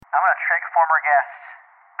I'm gonna trick former guest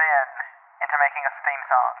Ben into making us a theme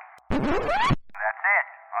song. That's it.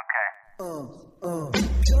 Okay.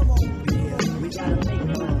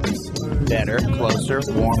 Better, closer,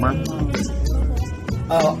 warmer.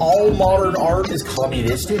 All modern art is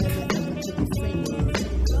communistic.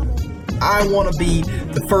 I want to be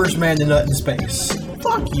the first man to nut in space.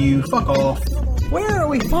 Fuck you. Fuck off. Where are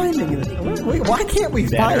we finding it? Why can't we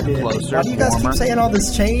find it? Closer, Why do you guys warmer. keep saying all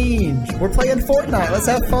this change? We're playing Fortnite. Let's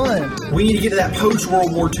have fun. We need to get to that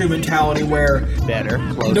post-World War II mentality where Better,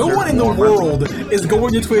 closer, no one in the warmer. world is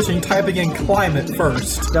going to Twitch and typing in climate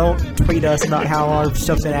first. Don't tweet us about how our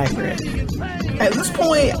stuff's inaccurate. At this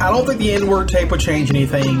point, I don't think the N-word tape would change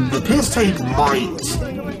anything. The piss tape might.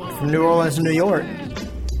 From New Orleans to New York.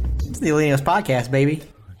 It's the Elenios Podcast, baby.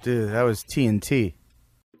 Dude, that was TNT.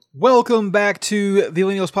 Welcome back to the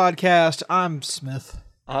Millennials Podcast. I'm Smith.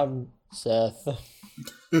 I'm Seth.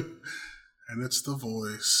 And it's the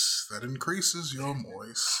voice that increases your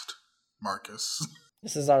moist, Marcus.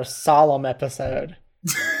 This is our solemn episode.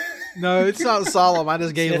 No, it's not solemn. I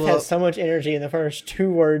just gave Smith up. had so much energy in the first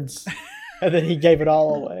 2 words, and then he gave it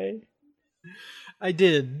all away. I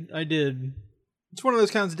did. It's one of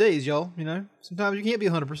those kinds of days, y'all. You know, sometimes you can't be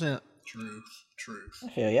 100%. Truth. I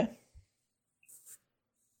feel ya.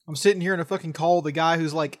 I'm sitting here in a fucking call with the guy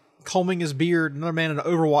who's like combing his beard, another man in an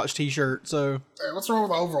Overwatch t-shirt. So Hey, what's wrong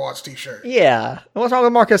with the Overwatch t-shirt? Yeah. What's wrong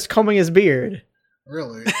with Marcus combing his beard?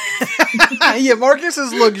 Really? yeah,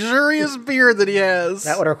 Marcus's luxurious beard that he has.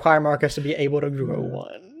 That would require Marcus to be able to grow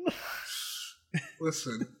one.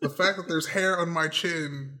 Listen, the fact that there's hair on my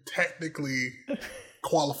chin technically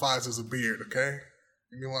qualifies as a beard, okay?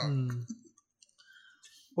 Leave me alone.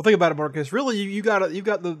 Well, think about it, Marcus. Really, you've got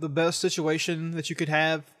the best situation that you could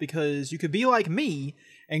have because you could be like me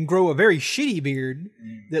and grow a very shitty beard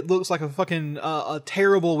that looks like a fucking a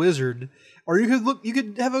terrible wizard, or you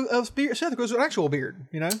could have a beard. Seth grows an actual beard,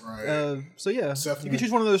 you know. Right. So yeah, Seth you can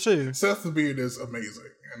choose one of those two. Seth's beard is amazing,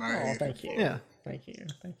 and I Oh, hate thank you. Yeah, Thank you.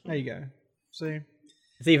 there you go. See,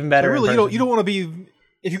 It's even better. so really, in you person. don't want to be.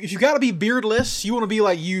 If you got to be beardless, you want to be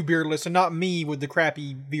like you beardless, and not me with the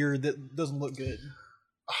crappy beard that doesn't look good.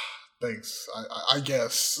 Thanks. I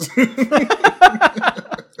guess.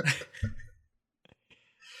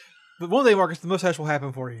 But one day, Marcus, the mustache will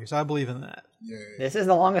happen for you. So I believe in that. Yeah. This is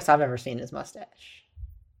the longest I've ever seen his mustache.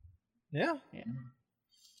 Yeah. Yeah.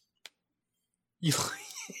 You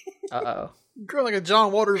Uh-oh. grow like a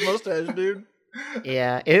John Waters mustache, dude.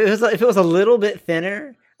 Yeah. If it was a little bit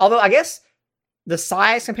thinner, although I guess the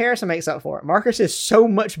size comparison makes up for it. Marcus is so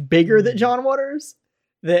much bigger than John Waters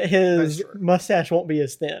that his That's true. mustache won't be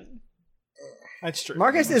as thin. That's true.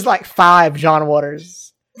 Marcus is like 5 John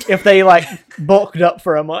Waters if they like bulked up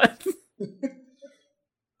for a month.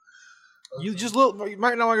 You just look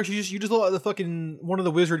right now, Marcus. You just look like the fucking one of the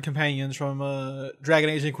wizard companions from Dragon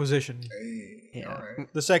Age Inquisition. Hey. Yeah. All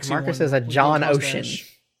right. The sexy Marcus one is a with the John mustache. Ocean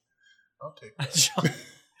I'll take it.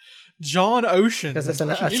 John Ocean. because it's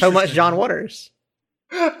That's so much interesting. John Waters.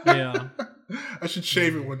 Yeah. I should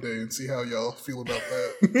shave it one day and see how y'all feel about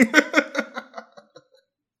that.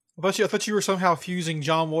 I thought you were somehow fusing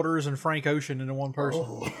John Waters and Frank Ocean into one person.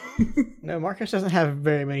 Oh. No, Marcus doesn't have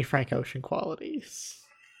very many Frank Ocean qualities.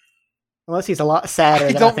 Unless he's a lot sadder I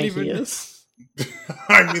than I don't think he even- is.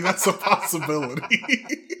 I mean, that's a possibility.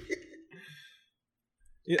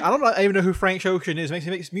 I don't even know who Frank Ocean is. He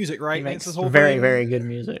makes music, right? He That's makes his whole very, thing? very good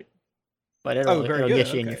music. But it'll very get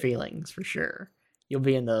good, you in your okay. feelings for sure. You'll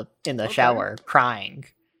be in the shower crying,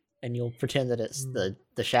 and you'll pretend that it's the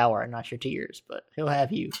shower and not your tears. But he'll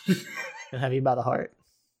have you. He'll have you by the heart.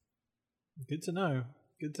 Good to know.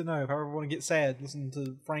 Good to know. If I ever want to get sad, listen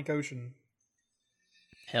to Frank Ocean.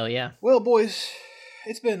 Hell yeah. Well, boys,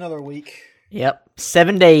 it's been another week. Yep.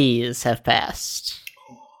 7 days have passed.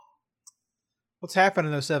 What's happened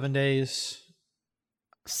in those 7 days?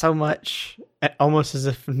 So much, almost as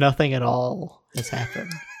if nothing at all has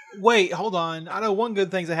happened. Wait, hold on. I know one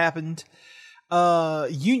good thing that happened.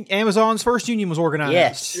 Amazon's first union was organized.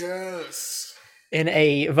 Yes. Yes. In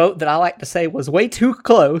a vote that I like to say was way too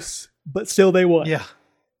close, but still they won. Yeah.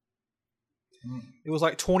 It was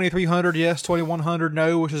like 2,300 yes, 2,100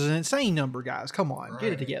 no, which is an insane number, guys. Come on, get it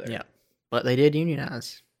Right. together. Yeah. But they did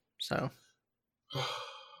unionize. So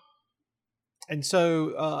And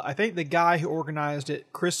so I think the guy who organized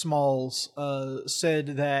it, Chris Smalls,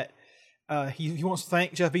 said that he wants to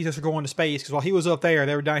thank Jeff Bezos for going to space because while he was up there,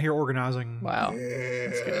 they were down here organizing. wow. Yeah.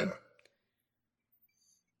 That's good.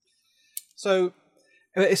 So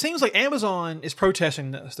it seems like Amazon is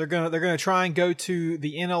protesting this. They're gonna try and go to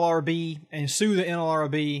the NLRB and sue the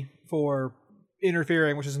NLRB for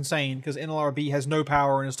interfering, which is insane because NLRB has no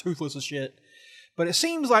power and is toothless as shit. But it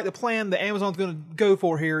seems like the plan that Amazon's going to go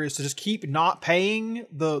for here is to just keep not paying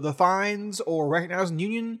the fines or recognizing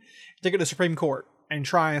union, take it to the Supreme Court and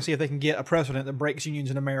try and see if they can get a precedent that breaks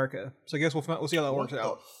unions in America. So I guess we'll see how that works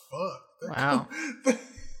out. Fuck. Wow.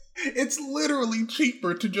 It's literally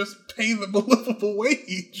cheaper to just pay them a livable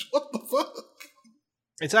wage. What the fuck?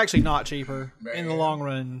 It's actually not cheaper in the Man. long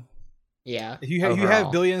run. Yeah. If you have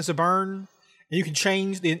overall. billions to burn and you can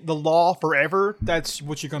change the law forever, that's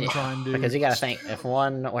what you're going to try and do. Because you got to think, if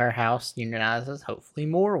one warehouse unionizes, hopefully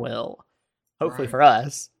more will. Hopefully Right. for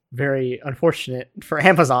us. Very unfortunate for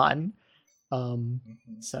Amazon.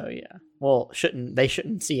 So yeah. Well, they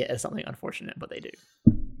shouldn't see it as something unfortunate, but they do.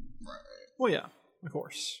 Well, yeah, of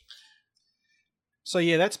course. So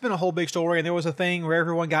yeah, that's been a whole big story, and there was a thing where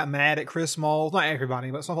everyone got mad at Chris Smalls. Not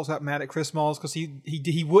everybody, but some folks got mad at Chris Smalls because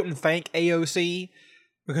he wouldn't thank AOC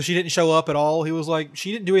because she didn't show up at all. He was like,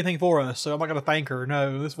 she didn't do anything for us, so I'm not gonna thank her.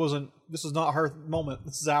 No, this is not her moment.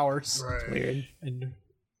 This is ours. Right. Weird. And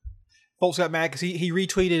folks got mad because he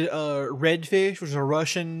retweeted Redfish, which is a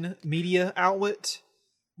Russian media outlet,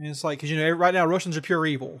 and it's like, because right now Russians are pure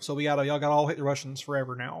evil, so y'all got to all hate the Russians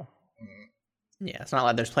forever now. Yeah, it's not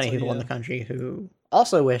like there's plenty of So, people in yeah. the country who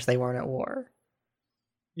also wish they weren't at war.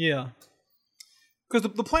 Yeah.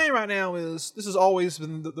 Because the plan right now is, this has always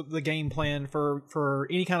been the game plan for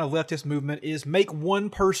any kind of leftist movement, is make one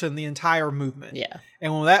person the entire movement. Yeah.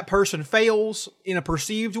 And when that person fails in a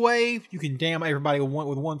perceived way, you can damn everybody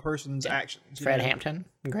with one person's actions. you Fred know? Hampton,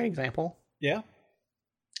 great example. Yeah.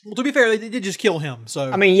 Well, to be fair, they did just kill him, so...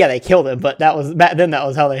 I mean, yeah, they killed him, but that was back then. That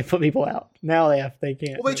was how they put people out. Now they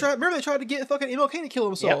can't. Well, they tried to get fucking MLK to kill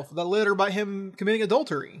himself. That letter by him committing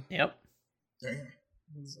adultery. Yep. Damn.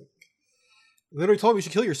 Literally told me you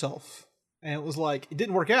should kill yourself. And it was like, it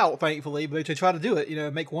didn't work out, thankfully, but they tried to do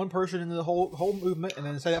it. Make one person in the whole movement and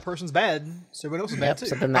then say that person's bad, so everyone else is bad Yep. too.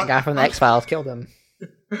 So then that guy from the X-Files killed him.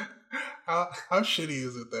 How shitty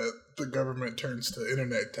is it that the government turns to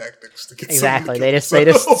internet tactics to get Exactly. someone They to just kill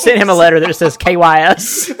themselves? sent him a letter that just says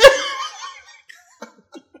KYS.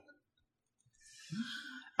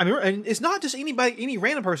 I mean, and it's not just any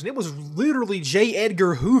random person. It was literally J.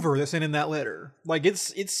 Edgar Hoover that sent in that letter. Like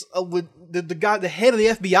the guy, the head of the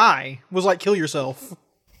FBI was like, "Kill yourself."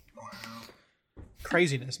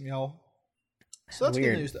 Craziness, y'all. So that's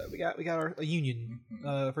Weird. good news, though. We got a union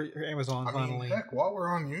for Amazon I mean, finally. heck, while we're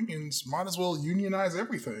on unions, might as well unionize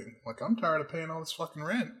everything. Like, I'm tired of paying all this fucking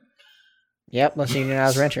rent. Yep. Let's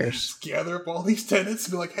unionize renters. Just gather up all these tenants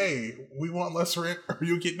and be like, hey, we want less rent or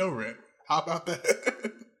you'll get no rent. How about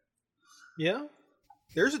that? Yeah,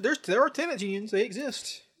 there are tenants unions. They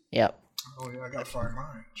exist. Yep. Oh, yeah, I gotta find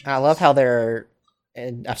mine. I love how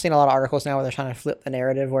and I've seen a lot of articles now where they're trying to flip the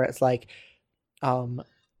narrative where it's like,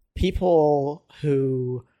 people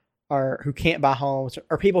who can't buy homes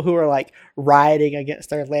or people who are like rioting against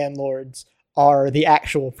their landlords are the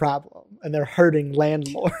actual problem and they're hurting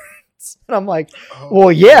landlords. And I'm like,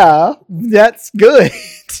 well, yeah, that's good.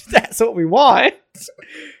 That's what we want.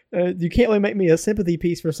 You can't really make me a sympathy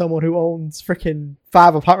piece for someone who owns freaking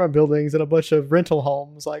 5 apartment buildings and a bunch of rental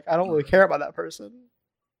homes. Like, I don't really care about that person.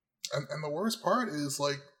 And the worst part is,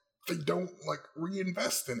 like, they don't, like,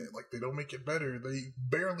 reinvest in it. Like, they don't make it better. They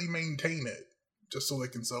barely maintain it just so they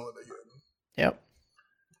can sell it again. Yep.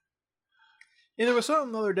 And there was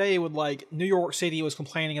something the other day with, like, New York City was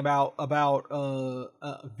complaining about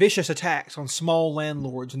vicious attacks on small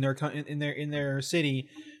landlords in their city,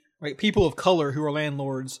 like people of color who are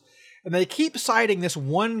landlords, and they keep citing this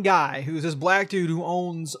one guy who's this black dude who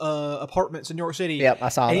owns apartments in New York City. Yep, I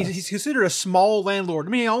saw and that. he's considered a small landlord. I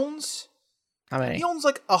mean, he owns How many? He owns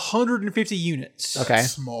like 150 units. Okay.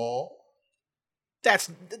 Small.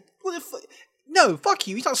 No, fuck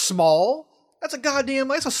you. He's not small. That's a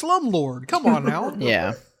that's a slumlord. Come on now.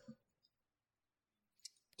 Yeah.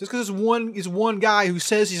 Just because it's one guy who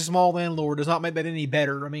says he's a small landlord does not make that any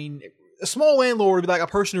better. I mean, a small landlord would be like a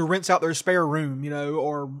person who rents out their spare room,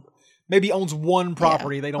 or maybe owns one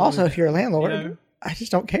property. Yeah. They don't. Also, if you're a landlord, you know? I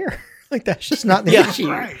just don't care. Like, that's just not the Yeah, issue.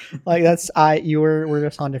 right. Like, we're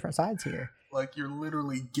just on different sides here. Like, you're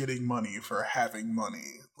literally getting money for having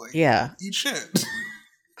money. Like, Yeah. eat shit.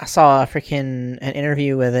 I saw an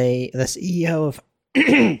interview with the CEO of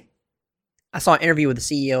I saw an interview with the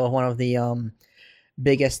CEO of one of the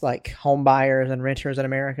biggest like home buyers and renters in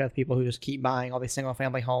America, people who just keep buying all these single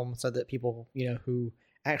family homes so that people, who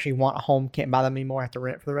actually want a home can't buy them anymore, have to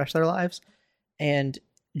rent for the rest of their lives. And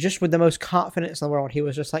just with the most confidence in the world, he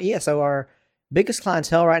was just like, yeah, so our biggest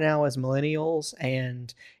clientele right now is millennials,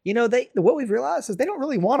 and what we've realized is they don't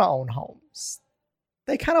really want to own homes.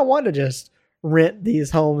 They kind of want to just rent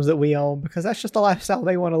these homes that we own because that's just the lifestyle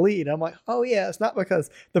they want to lead. I'm like, oh yeah, it's not because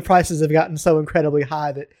the prices have gotten so incredibly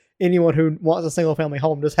high that anyone who wants a single family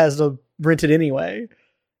home just has to rent it anyway.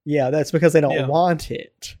 Yeah, that's because they don't want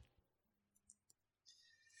it.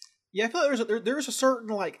 Yeah, I feel like there's a certain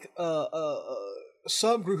like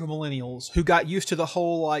subgroup of millennials who got used to the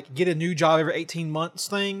whole like get a new job every 18 months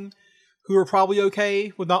thing, who are probably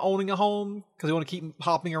okay with not owning a home because they want to keep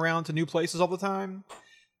hopping around to new places all the time.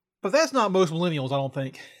 But that's not most millennials, I don't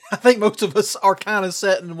think. I think most of us are kind of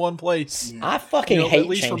set in one place. I fucking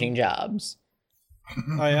hate changing jobs.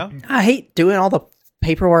 Oh yeah? I hate doing all the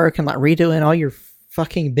paperwork and like redoing all your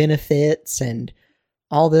fucking benefits and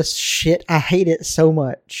all this shit. I hate it so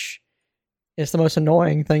much. It's the most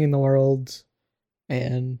annoying thing in the world.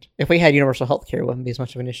 And if we had universal health care, it wouldn't be as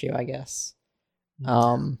much of an issue, I guess.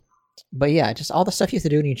 But yeah, just all the stuff you have to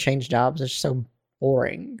do when you change jobs is just so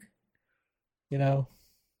boring. You know?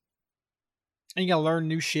 And you gotta learn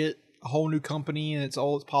new shit, a whole new company, and it's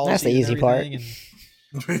all its policies. That's the easy part.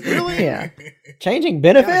 Really? Yeah. Changing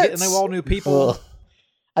benefits? And they were all new people. Ugh.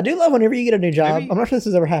 I do love whenever you get a new job. Maybe. I'm not sure if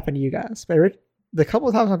this has ever happened to you guys, but the couple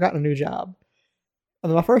of times I've gotten a new job,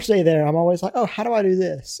 on my first day there, I'm always like, oh, how do I do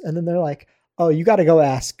this? And then they're like, oh, you got to go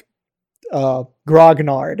ask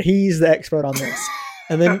Grognard. He's the expert on this.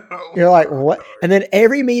 And then you're like, what? And then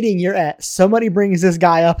every meeting you're at, somebody brings this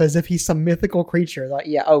guy up as if he's some mythical creature. Like,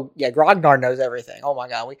 Grognard knows everything. Oh my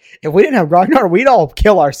God. If we didn't have Grognard, we'd all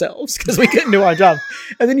kill ourselves because we couldn't do our job.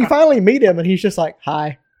 And then you finally meet him and he's just like,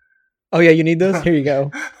 hi. Oh yeah, you need this? Here you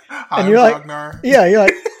go. And you're like, you're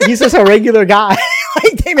like, he's just a regular guy.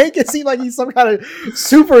 Like they make it seem like he's some kind of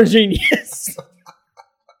super genius.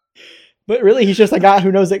 But really, he's just a guy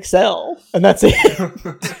who knows Excel. And that's it.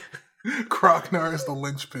 Krognar is the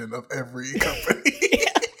linchpin of every company.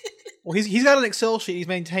 Well, he's got an Excel sheet he's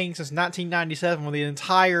maintained since 1997 with the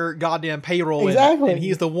entire goddamn payroll exactly. in it, and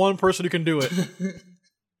he's the one person who can do it.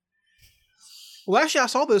 Well, actually, I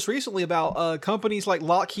saw this recently about companies like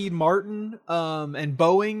Lockheed Martin and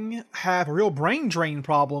Boeing have a real brain drain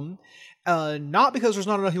problem, not because there's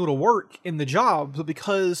not enough people to work in the job, but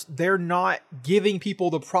because they're not giving people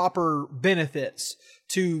the proper benefits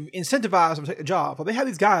to incentivize them to take the job. But they have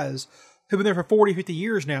these guys who've been there for 40, 50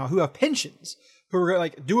 years now who have pensions, who are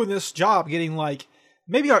like doing this job getting like,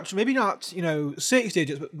 maybe not 6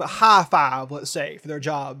 digits, but high five, let's say, for their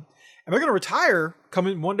job. And they're going to retire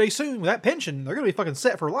coming one day soon with that pension. They're going to be fucking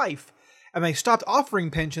set for life. And they stopped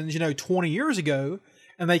offering pensions, 20 years ago,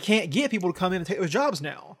 and they can't get people to come in and take those jobs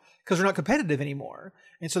now because they're not competitive anymore.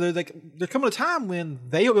 And so they're coming a time when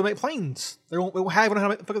they don't make planes. They won't have how to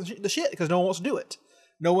make fucking the shit because no one wants to do it.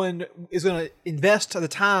 No one is going to invest the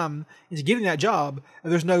time into getting that job,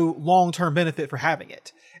 and there's no long-term benefit for having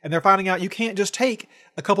it. And they're finding out you can't just take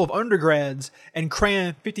a couple of undergrads and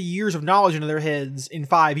cram 50 years of knowledge into their heads in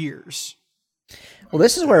 5 years. Well,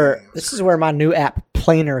 this is where my new app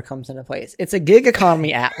Planer comes into place. It's a gig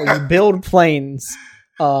economy app where you build planes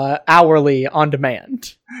hourly on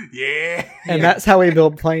demand. Yeah. And that's how we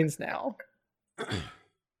build planes now.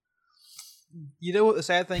 You know what the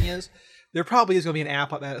sad thing is? There probably is going to be an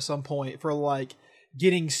app like that at some point for like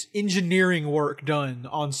getting engineering work done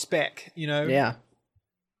on spec, Yeah.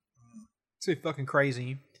 It's gonna be fucking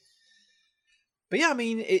crazy. But yeah, I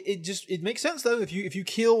mean, it makes sense though if you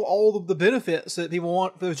kill all of the benefits that people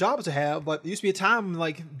want those jobs to have. Like there used to be a time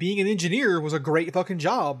like being an engineer was a great fucking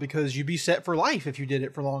job because you'd be set for life if you did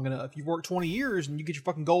it for long enough. You work 20 years and you get your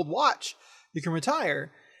fucking gold watch, you can retire.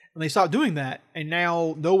 And they stopped doing that, and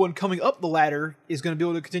now no one coming up the ladder is going to be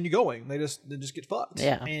able to continue going. They just get fucked.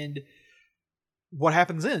 Yeah. And what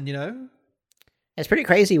happens then? It's pretty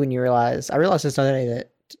crazy when you realize. I realized this other day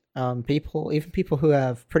that people who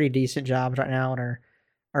have pretty decent jobs right now and are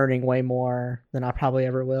earning way more than I probably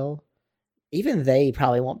ever will, even they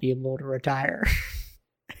probably won't be able to retire.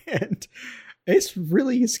 And it's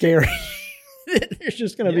really scary. There's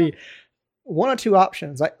just going to be one or two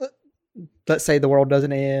options. Like, let's say the world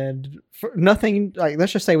doesn't end. Nothing, like,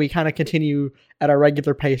 let's just say we kind of continue at our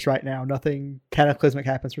regular pace right now. Nothing cataclysmic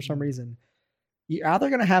happens for some reason. You're either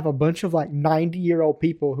going to have a bunch of like 90-year-old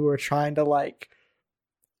people who are trying to like,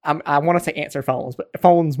 I want to say answer phones, but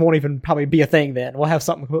phones won't even probably be a thing then. We'll have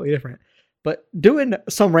something completely different. But doing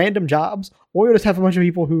some random jobs, or you'll just have a bunch of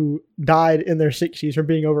people who died in their 60s from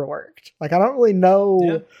being overworked. Like, I don't really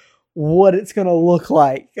know what it's going to look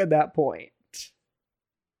like at that point.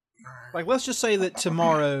 Like, let's just say that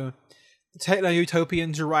tomorrow, the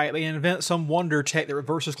techno-utopians are right. They invent some wonder tech that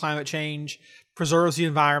reverses climate change, preserves the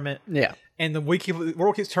environment, and the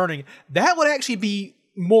world keeps turning. That would actually be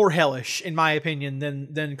more hellish, in my opinion,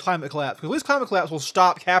 than climate collapse. Because at least climate collapse will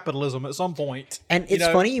stop capitalism at some point. And it's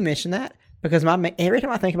funny you mention that, Because every time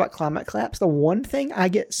I think about climate collapse, the one thing I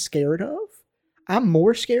get scared of, I'm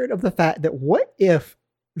more scared of the fact that what if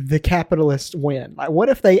the capitalists win? Like, what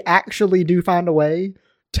if they actually do find a way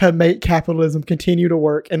to make capitalism continue to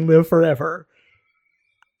work and live forever?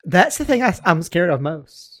 That's the thing I'm scared of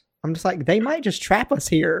most. I'm just like, they might just trap us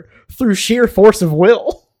here through sheer force of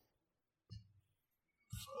will.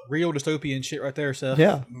 Real dystopian shit right there, Seth.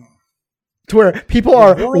 Yeah. To where people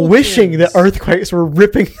are wishing that earthquakes were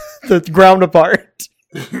ripping the ground apart.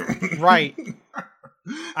 Right.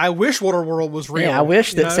 I wish Waterworld was real. Yeah, I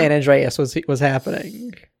wish that San Andreas was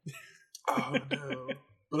happening. Oh no!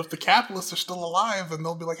 But if the capitalists are still alive, then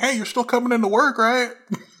they'll be like, "Hey, you're still coming into work, right?"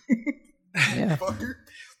 Yeah. Fucker.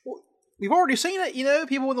 We've already seen it,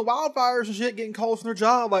 people in the wildfires and shit getting calls from their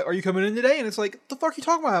job, like, "Are you coming in today?" And it's like, "What the fuck are you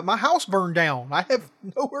talking about? My house burned down. I have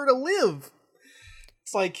nowhere to live."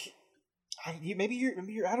 It's like, maybe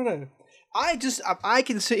you're I don't know. I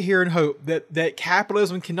can sit here and hope that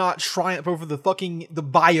capitalism cannot triumph over the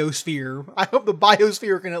biosphere. I hope the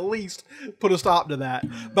biosphere can at least put a stop to that.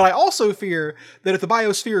 But I also fear that if the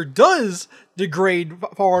biosphere does degrade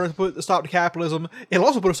far enough to put a stop to capitalism, it'll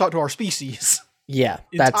also put a stop to our species. Yeah,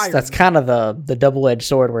 that's kind of the double-edged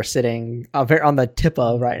sword we're sitting on the tip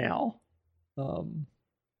of right now.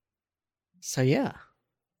 So yeah.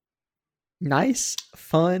 Nice,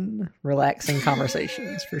 fun, relaxing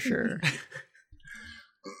conversations for sure.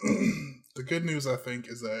 The good news, I think,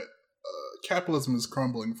 is that capitalism is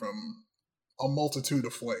crumbling from a multitude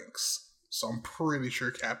of flanks. So I'm pretty sure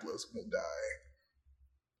capitalism will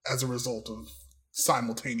die as a result of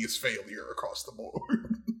simultaneous failure across the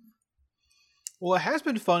board. Well, it has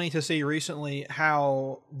been funny to see recently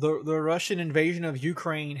how the Russian invasion of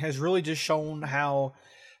Ukraine has really just shown how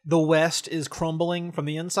the West is crumbling from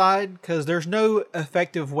the inside, because there's no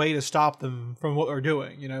effective way to stop them from what they're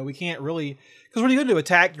doing. We can't really, because what are you going to do?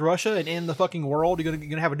 Attack Russia and end the fucking world? You're going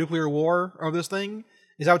to have a nuclear war over this thing?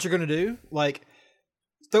 Is that what you're going to do? Like,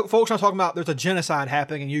 folks are talking about there's a genocide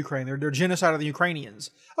happening in Ukraine. They're genocide of the Ukrainians.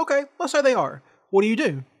 Okay, let's say they are. What do you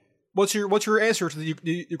do? What's your answer to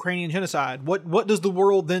the Ukrainian genocide? What does the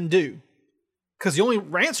world then do? Because the only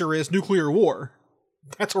answer is nuclear war.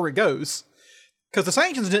 That's where it goes. Because the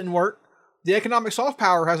sanctions didn't work. The economic soft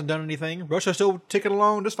power hasn't done anything. Russia's still ticking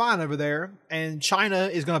along just fine over there. And China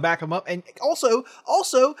is going to back them up. And also,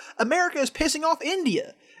 America is pissing off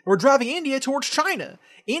India. We're driving India towards China.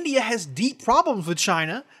 India has deep problems with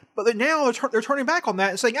China. But now they're turning back on that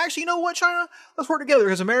and saying, actually, you know what, China? Let's work together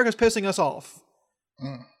because America's pissing us off.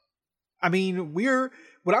 I mean, when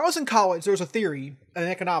I was in college, there was a theory in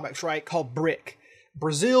economics, right, called BRIC.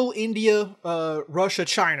 Brazil, India, Russia,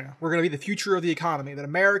 China were going to be the future of the economy. That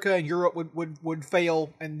America and Europe would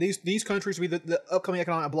fail, and these countries would be the upcoming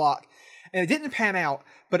economic bloc. And it didn't pan out,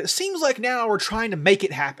 but it seems like now we're trying to make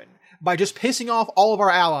it happen by just pissing off all of our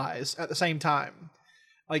allies at the same time.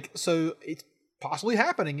 Like, so it's possibly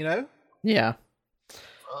happening, Yeah.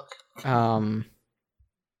 Have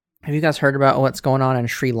you guys heard about what's going on in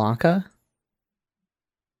Sri Lanka?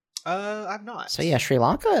 I've not. So yeah, Sri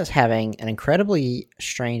Lanka is having an incredibly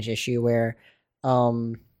strange issue where,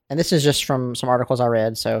 and this is just from some articles I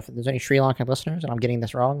read, so if there's any Sri Lankan listeners and I'm getting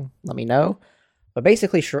this wrong, let me know. But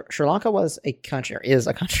basically, Sri Lanka was a country, or is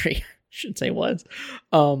a country, I should say was,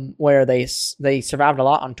 where they survived a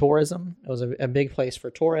lot on tourism. It was a big place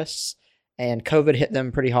for tourists, and COVID hit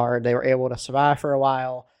them pretty hard. They were able to survive for a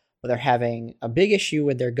while, but they're having a big issue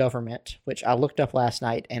with their government, which I looked up last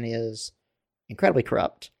night and is incredibly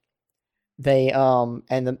corrupt. They and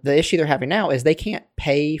the issue they're having now is they can't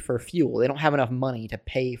pay for fuel. They don't have enough money to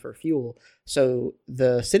pay for fuel. So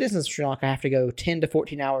the citizens of Sri Lanka have to go 10 to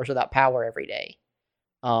 14 hours without power every day,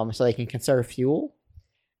 so they can conserve fuel.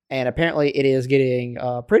 And apparently it is getting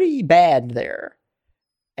pretty bad there.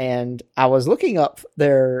 And I was looking up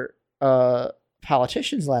their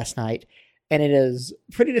politicians last night, and it is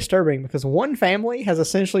pretty disturbing because one family has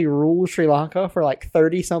essentially ruled Sri Lanka for like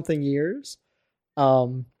 30-something years.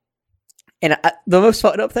 And the most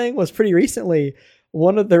fucked up thing was pretty recently,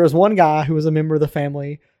 there was one guy who was a member of the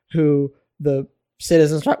family who the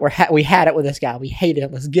citizens we had it with this guy. We hate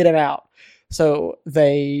him. Let's get him out. So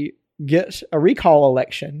they get a recall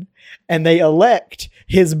election and they elect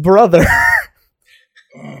his brother.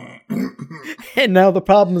 And now the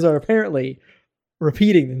problems are apparently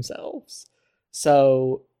repeating themselves.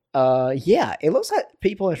 So, yeah, it looks like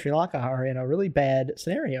people in Sri Lanka are in a really bad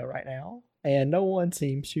scenario right now, and no one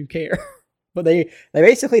seems to care. But they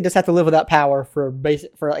basically just have to live without power for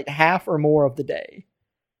like half or more of the day.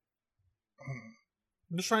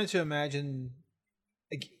 I'm just trying to imagine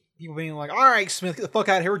people being like, "All right, Smith, get the fuck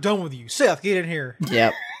out of here. We're done with you. Seth, get in here."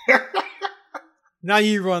 Yep. Now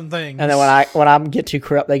you run things. And then when I get too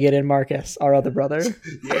corrupt, they get in Marcus, our other brother.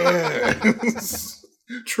 Yes.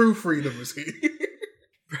 True freedom is here.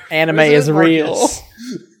 Anime President is real. Marcus.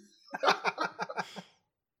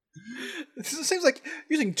 It seems like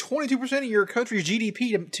using 22% of your country's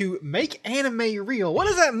GDP to make anime real. What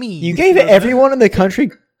does that mean? You gave everyone in the country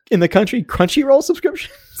Crunchyroll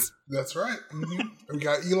subscriptions. That's right. Mm-hmm. We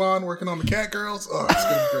got Elon working on the cat girls. Oh, it's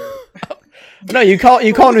gonna be great. No,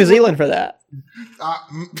 you call New Zealand for that.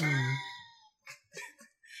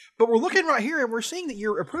 But we're looking right here and we're seeing that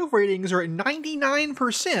your approve ratings are at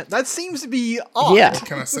 99%. That seems to be odd. Yeah. What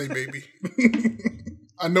can I say, baby?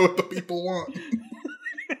 I know what the people want.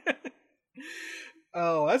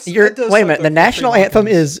 Oh, that Wait a does minute. suck The up national pretty anthem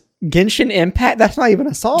much. is Genshin Impact. That's not even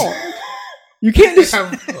a song. You can't just.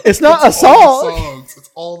 Have- It's not a all song. the songs. It's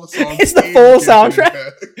all the songs. It's the in full Genshin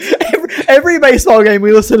soundtrack. Impact. Every baseball game,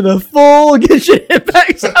 we listen to the full Genshin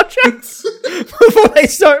Impact soundtrack before they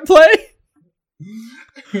start playing.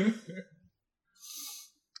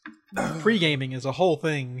 Pre-gaming is a whole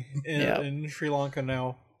thing in, Yeah. in Sri Lanka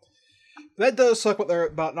now. That does suck what they're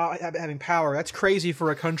about not having power. That's crazy for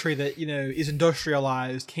a country that, you know, is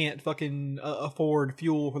industrialized, can't fucking afford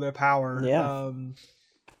fuel for their power. Yeah.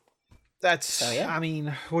 That's, yeah. I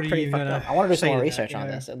mean, what are Pretty you fucked gonna up. I want to do some say more to research that, on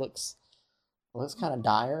you know? this. It looks kind of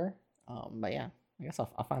dire. But yeah, I guess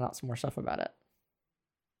I'll find out some more stuff about it.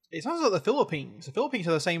 It sounds like the Philippines. The Philippines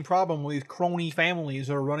have the same problem with these crony families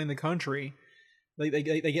that are running the country. They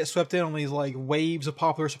get swept in on these like waves of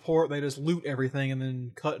popular support. They just loot everything and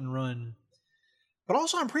then cut and run. But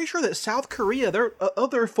also, I'm pretty sure that South Korea,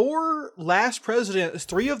 of their 4 last presidents,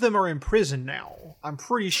 3 of them are in prison now. I'm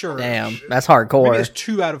pretty sure. Damn, that's Maybe hardcore. it's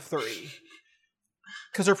 2 out of 3.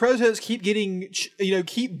 Because their presidents keep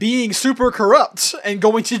keep being super corrupt and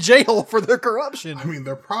going to jail for their corruption. I mean,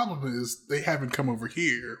 their problem is they haven't come over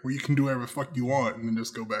here where you can do whatever the fuck you want and then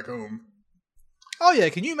just go back home. Oh yeah,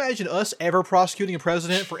 can you imagine us ever prosecuting a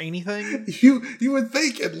president for anything? You would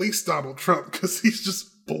think at least Donald Trump, because he's just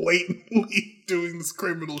blatantly doing this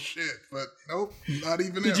criminal shit, but nope, not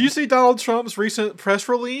even Did him. you see Donald Trump's recent press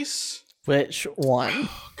release? Which one?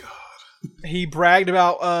 Oh god. He bragged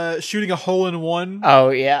about shooting a hole-in-one. Oh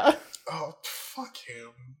yeah. Oh fuck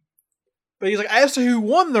him. But he's like, as to who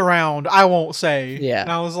won the round, I won't say. Yeah.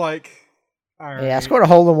 And I was like, all right. Yeah, I scored a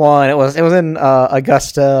hole in one. It was in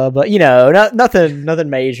Augusta, but you know, nothing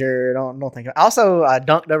major. Don't think. Also, I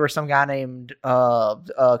dunked over some guy named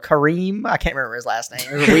Kareem. I can't remember his last name.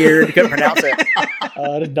 It was weird. Couldn't pronounce it.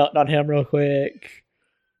 Just dunked on him real quick.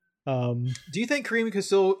 Do you think Kareem could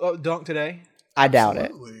still dunk today? I doubt it.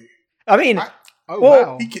 Absolutely. I mean, Oh, Well,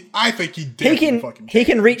 wow. I think he he definitely fucking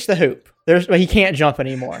can reach the hoop. But he can't jump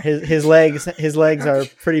anymore. His legs are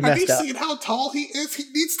pretty Have you messed up. seen how tall he is? He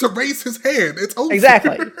needs to raise his hand. It's over.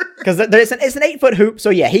 Exactly, because it's an 8-foot hoop. So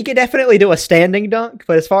yeah, he could definitely do a standing dunk.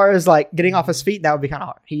 But as far as like getting off his feet, that would be kind of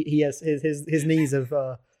hard. He has his knees have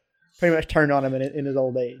pretty much turned on him in his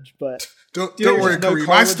old age. But Don't Dude, worry, there's no Kareem. I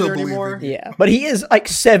cartilage still there believe anymore? in you. yeah, but he is like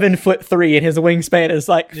 7'3", and his wingspan is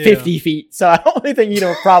like 50 feet. So I don't really think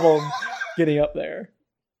a problem getting up there.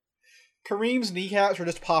 Kareem's kneecaps are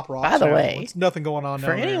just pop rocks. By the now. way, It's nothing going on For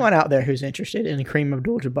down there. anyone out there who's interested in Kareem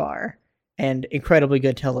Abdul-Jabbar and incredibly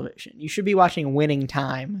good television, you should be watching Winning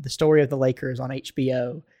Time, the story of the Lakers on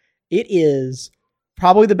HBO. It is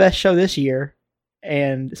probably the best show this year,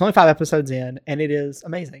 and it's only 5 episodes in, and it is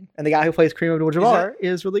amazing. And the guy who plays Kareem Abdul-Jabbar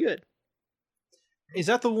is really good. Is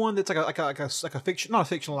that the one that's like a fiction, not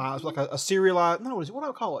a fictionalized, but like a serialized? No, what do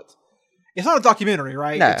I call it? It's not a documentary,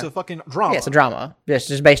 right? No. It's a fucking drama. Yeah, it's a drama.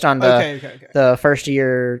 Just based on the Okay. the first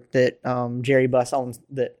year that Jerry Buss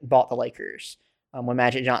bought the Lakers when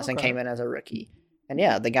Magic Johnson Okay. came in as a rookie. And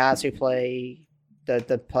yeah, the guys who play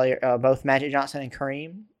the player both Magic Johnson and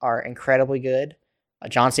Kareem are incredibly good.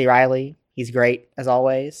 John C. Reilly, he's great as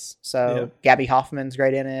always. So Yeah. Gabby Hoffman's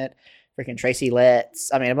great in it. Freaking Tracy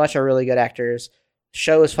Letts. I mean, a bunch of really good actors.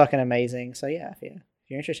 Show is fucking amazing. So yeah, if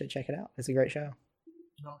you're interested, check it out. It's a great show.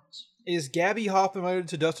 Is Gabby Hoffman related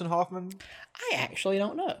to Dustin Hoffman? I actually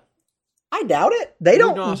don't know. I doubt it. They Would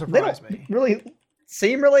don't. not They surprise don't me. really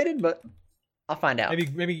seem related, but I'll find out.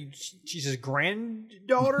 Maybe she's his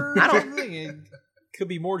granddaughter. I or don't- something? It could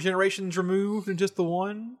be more generations removed than just the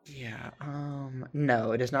one. Yeah.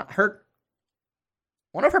 No, it is not.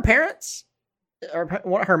 One of her parents, or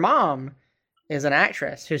her mom, is an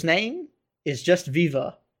actress whose name is just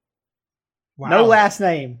Viva. Wow. No last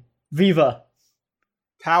name. Viva.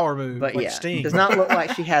 Power move. But like yeah, Sting. does not look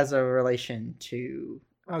like she has a relation to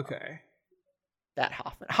Okay. that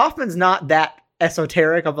Hoffman. Hoffman's not that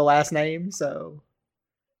esoteric of a last name, so.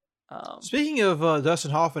 Speaking of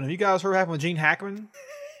Dustin Hoffman, have you guys heard what happened with Gene Hackman?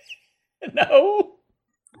 No.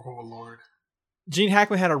 Oh Lord. Gene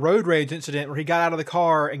Hackman had a road rage incident where he got out of the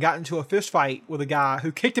car and got into a fist fight with a guy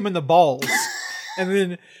who kicked him in the balls. And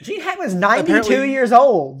then, Gene Hackman's 92 Apparently- years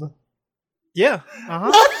old. yeah,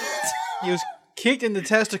 he was kicked in the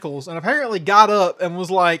testicles and apparently got up and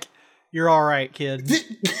was like, "You're all right, kid."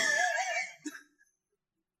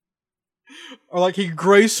 Or like he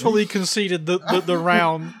gracefully conceded the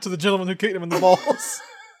round to the gentleman who kicked him in the balls.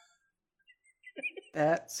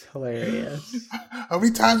 That's hilarious. How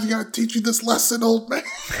many times you gotta teach you this lesson, old man?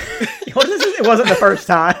 It wasn't the first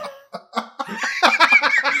time.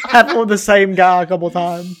 Happened with the same guy a couple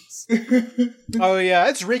times. Oh yeah,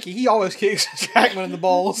 it's Ricky. He always kicks Jackman in the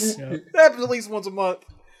balls. Yeah. That happens at least once a month.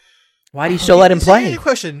 Why do you still let him Here's play? a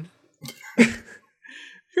question.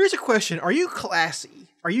 Here's a question. Are you classy?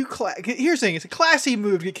 Here's the thing. It's a classy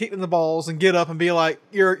move to get kicked in the balls and get up and be like,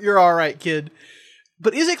 "You're all right, kid."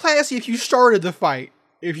 But is it classy if you started the fight?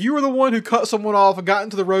 If you were the one who cut someone off and got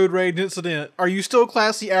into the road rage incident, are you still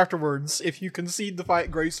classy afterwards if you concede the fight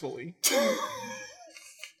gracefully?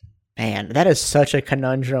 Man, that is such a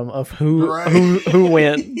conundrum of who Right. who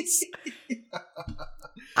wins.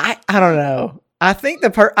 I don't know. I think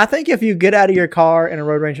I think if you get out of your car in a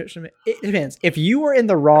road rage incident, it depends. If you were in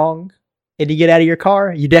the wrong and you get out of your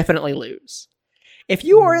car, you definitely lose. If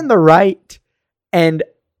you are in the right and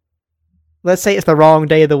let's say it's the wrong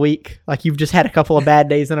day of the week, like you've just had a couple of bad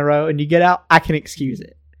days in a row and you get out, I can excuse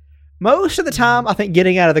it. Most of the time, I think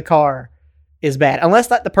getting out of the car is bad. Unless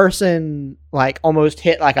like the person like almost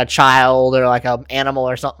hit like a child or like an animal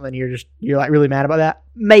or something and you're like really mad about that.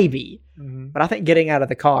 Maybe. But I think getting out of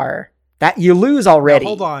the car, that you lose already. Now,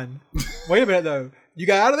 hold on. Wait a minute though. You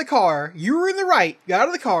got out of the car. You were in the right. Got out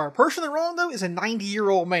of the car. Person in the wrong though is a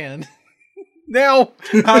 90-year-old man. Now,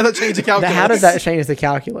 how does that change the calculus? How does that change the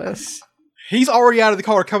calculus? He's already out of the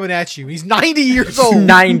car coming at you. He's 90 years old.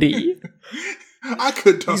 90. I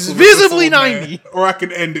could tussle He's with this visibly old man, 90. or I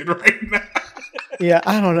could end it right now. Yeah,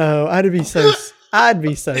 I don't know. I'd be so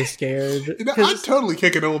scared. You know, 'Cause- I'd totally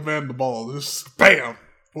kick an old man in the ball. Just bam.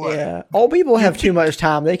 What? yeah, old people have too much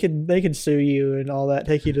time. They could sue you and all that.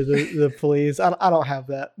 Take you to the police. I don't have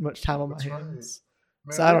that much time on my That's right. hands.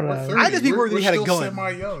 Man, So I don't we're know. 30. I'd just be worried We're he had a still gun.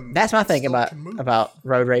 semi-young. That's my thing Still can move. about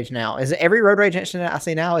road rage now. Is that every road rage incident I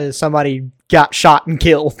see now is somebody got shot and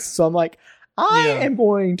killed. So I'm like, I Yeah. am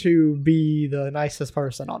going to be the nicest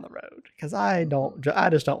person on the road because I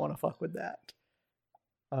just don't want to fuck with that.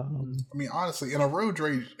 I mean, honestly, in a road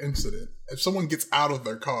rage incident, if someone gets out of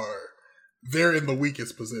their car, they're in the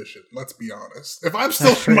weakest position. Let's be honest. If I'm still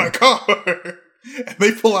That's in my car and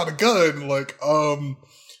they pull out a gun, like,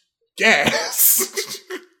 gas.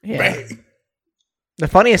 Yeah. Bang. The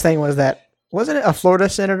funniest thing was that wasn't it a Florida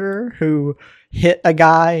senator who hit a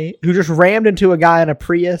guy who just rammed into a guy in a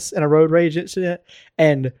Prius in a road rage incident,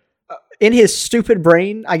 and in his stupid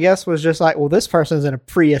brain, I guess, was just like, well, this person's in a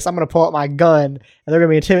Prius. I'm going to pull out my gun and they're going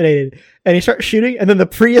to be intimidated. And he starts shooting, and then the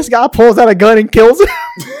Prius guy pulls out a gun and kills him.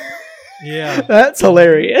 Yeah. That's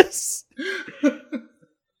hilarious.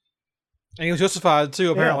 And he was justified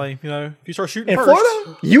too, apparently. You know, if you start shooting In first.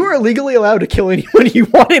 Florida, you are legally allowed to kill anyone you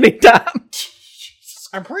want anytime.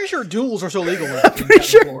 I'm pretty sure duels are still legal in pretty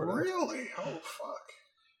sure. Florida. Really? Oh,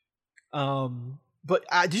 fuck. But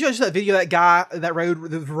did you guys see that video of that guy, that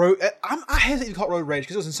road, I hesitate to call it road rage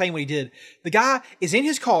because it was insane what he did. The guy is in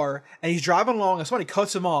his car and he's driving along and somebody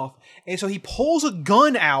cuts him off. And so he pulls a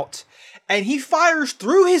gun out and he fires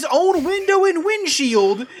through his own window and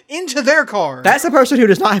windshield into their car. That's a person who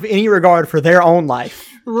does not have any regard for their own life.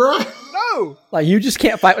 Right. No! Like, you just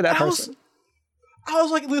can't fight with that I was- person. I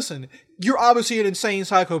was like, listen, you're obviously an insane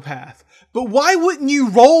psychopath, but why wouldn't you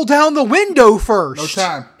roll down the window first? No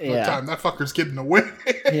time. No Yeah. time. That fucker's getting away.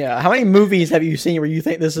 Yeah, how many movies have you seen where you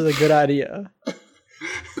think this is a good idea?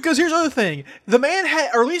 Because here's the other thing. The man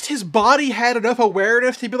had, or at least his body had enough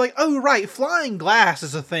awareness to be like, oh, right, flying glass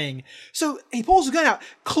is a thing. So he pulls the gun out,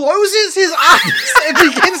 closes his eyes, and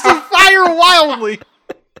begins to fire wildly.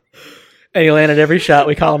 And he landed every shot.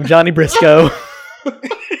 We call him Johnny Briscoe.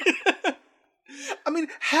 I mean,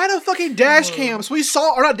 had a fucking dash cam, so we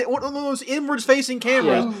saw, or not, one of those inwards facing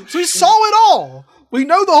cameras, so we saw it all. We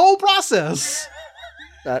know the whole process.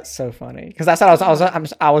 That's so funny. Because I said I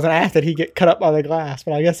was gonna ask did he get cut up by the glass,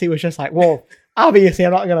 but I guess he was just like, well, obviously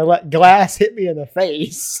I'm not gonna let glass hit me in the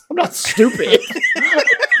face. I'm not stupid.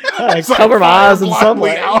 I It's like cover my fire eyes in some blindly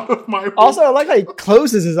way. out of my Also, I like how he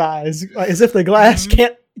closes his eyes, like, as if the glass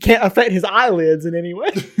can't affect his eyelids in any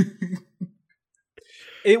way.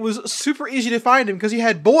 It was super easy to find him because he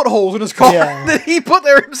had bullet holes in his car Yeah. that he put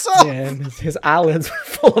there himself. Yeah, and his eyelids were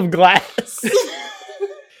full of glass.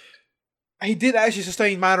 He did actually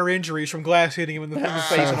sustain minor injuries from glass hitting him in the That's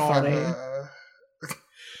face so and arm. funny.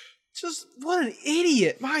 Just what an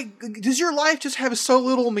idiot! Does your life just have so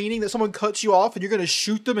little meaning that someone cuts you off and you're going to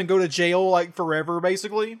shoot them and go to jail like forever,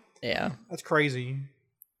 basically? Yeah. That's crazy.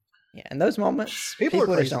 Yeah. In those moments, People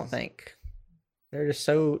people, are just crazy. don't think. They're just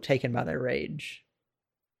so taken by their rage.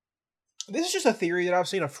 This is just a theory that I've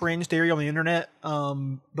seen, a fringe theory on the internet.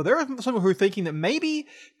 But there are some who are thinking that maybe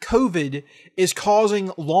COVID is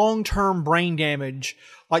causing long-term brain damage,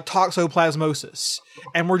 like toxoplasmosis,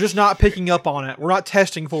 and we're just not picking up on it. We're not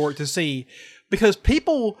testing for it to see, because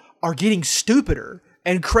people are getting stupider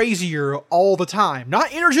and crazier all the time.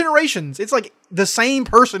 Not intergenerations. It's like the same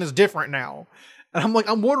person is different now. And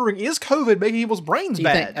I'm wondering, is COVID making people's brains Do you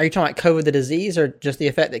bad? think, are you talking about COVID the disease or just the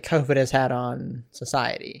effect that COVID has had on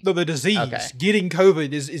society? No, the disease, Okay. getting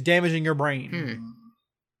COVID is damaging your brain.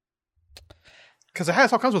 Because it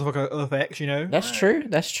has all kinds of effects, you know? That's true.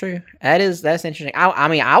 That's true. That's interesting. I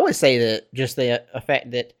mean, I would say that just the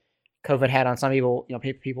effect that COVID had on some people,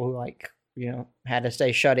 people who had to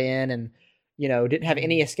stay shut in and, didn't have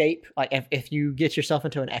any escape. Like if you get yourself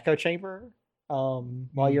into an echo chamber,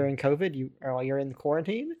 while you're in COVID, or while you're in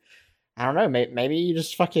quarantine, I don't know. Maybe you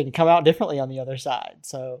just fucking come out differently on the other side.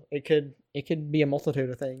 So it could be a multitude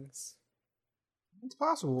of things. It's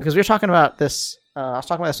possible. Because we were talking about this. I was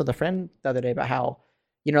talking about this with a friend the other day about how,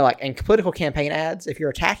 like in political campaign ads, if you're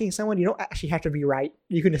attacking someone, you don't actually have to be right.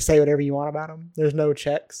 You can just say whatever you want about them. There's no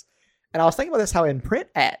checks. And I was thinking about this, how in print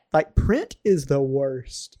print is the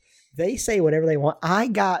worst. They say whatever they want. I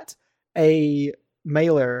got a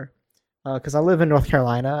mailer because I live in North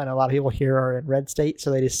Carolina, and a lot of people here are in red state,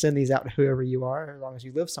 so they just send these out to whoever you are, as long as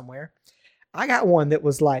you live somewhere. I got one that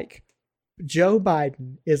was like, Joe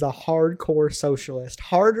Biden is a hardcore socialist,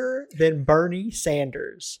 harder than Bernie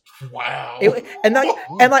Sanders. Wow. And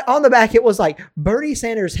on the back, it was like, Bernie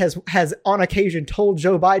Sanders has on occasion told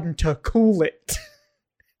Joe Biden to cool it.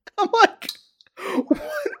 I'm like, what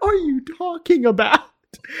are you talking about?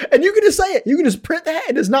 And you can just say it. You can just print that.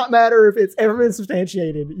 It does not matter if it's ever been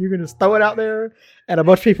substantiated. You can just throw it out there, and a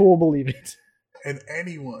bunch of people will believe it. And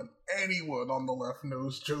anyone on the left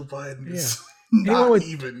knows Joe Biden is Anyone not with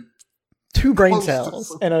even 2 brain close to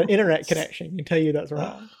cells and an internet connection can tell you that's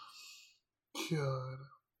wrong. God.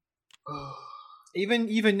 Ugh.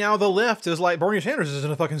 Even now, the left is like, Bernie Sanders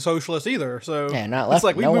isn't a fucking socialist either. So Yeah, not it's left.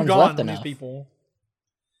 like we No moved one's on left from these enough. people.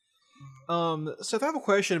 So I have a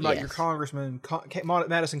question about your Yes. congressman,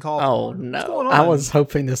 Madison Cawthorn. Oh What's no! going on? I was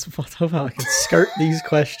hoping I could skirt these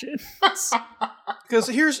questions. Because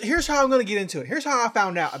here's how I'm going to get into it. Here's how I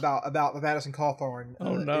found out about the Madison Cawthorn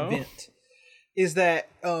event. Is that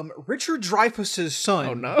Richard Dreyfuss's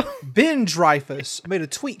son, Ben Dreyfuss, made a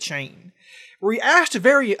tweet chain where he asked a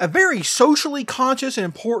very socially conscious and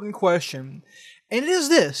important question, and it is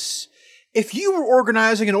this: if you were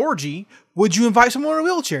organizing an orgy, would you invite someone in a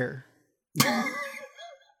wheelchair?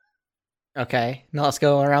 Okay, now let's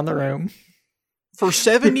go around the room. For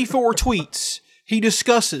 74 tweets, he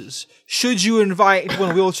discusses, should you invite people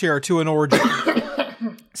in a wheelchair to an orgy?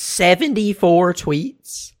 74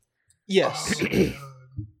 tweets. Yes.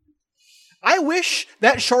 I wish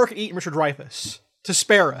that shark could eat Richard Dreyfuss to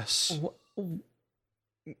spare us.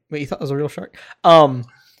 Wait, you thought it was a real shark? I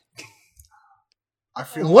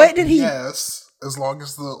feel What like did he- yes, as long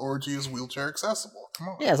as the orgy is wheelchair accessible. Come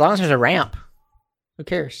on. Yeah, as long as there's a ramp. Who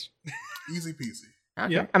cares? Easy peasy. I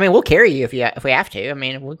don't Yeah. care. I mean, we'll carry you if we have to. I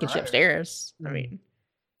mean, we'll get you Right. upstairs. I mean,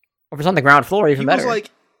 or if it's on the ground floor, even better.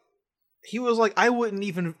 He was like, I wouldn't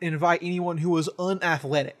even invite anyone who was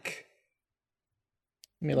unathletic.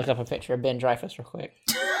 Let me look up a picture of Ben Dreyfuss real quick.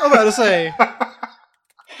 I'm about to say,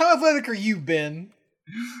 how athletic are you, Ben?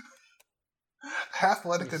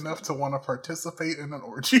 Athletic enough to want to participate in an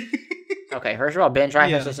orgy. Okay, first of all, Ben Dreyfuss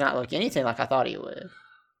Yeah. does not look anything like I thought he would.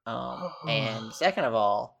 And second of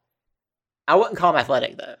all, I wouldn't call him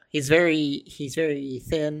athletic though. He's very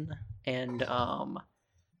thin and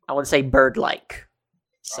I would say bird-like.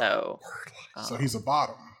 So, So he's a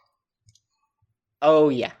bottom. oh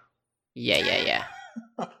yeah.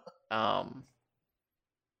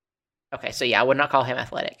 Okay, so yeah, I would not call him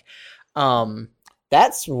athletic.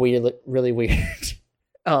 That's weird, really weird.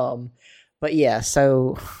 But yeah,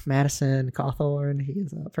 so Madison Cawthorn, he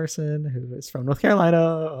is a person who is from North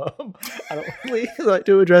Carolina. I don't really like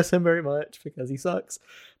to address him very much because he sucks.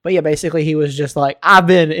 But yeah, basically he was just like, I've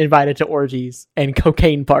been invited to orgies and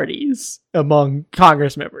cocaine parties among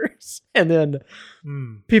Congress members. And then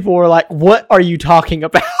people were like, what are you talking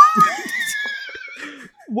about?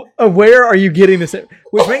 Where are you getting this?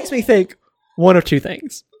 Which makes me think one of two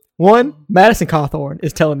things. One, Madison Cawthorn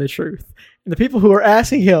is telling the truth. And the people who are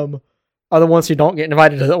asking him are the ones who don't get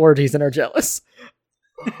invited to the orgies and are jealous.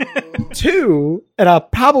 2, and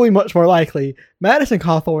probably much more likely, Madison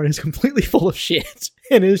Cawthorn is completely full of shit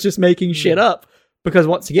and is just making shit up because,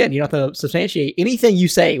 once again, you don't have to substantiate anything you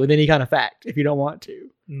say with any kind of fact if you don't want to.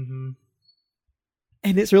 Mm-hmm.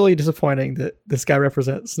 And it's really disappointing that this guy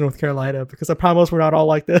represents North Carolina because I promise we're not all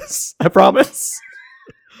like this. I promise.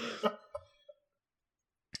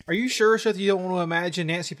 Are you sure, Seth, you don't want to imagine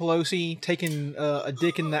Nancy Pelosi taking a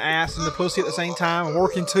dick in the ass and the pussy at the same time and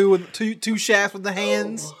working two shafts with the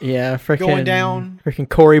hands? Yeah, freaking going down. Freaking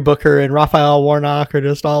Cory Booker and Raphael Warnock are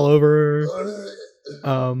just all over.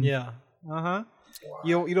 Yeah. Uh-huh.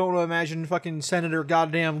 You don't want to imagine fucking Senator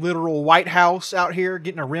goddamn literal White House out here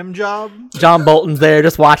getting a rim job? John Bolton's there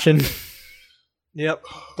just watching. Yep.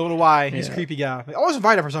 Don't know why. He's a creepy guy. I always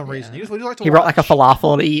invite him for some reason. He like to brought like a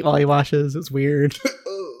falafel to eat while he watches. It's weird.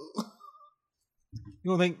 You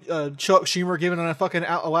don't think Chuck Schumer giving a fucking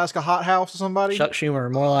Alaska hot house to somebody? Chuck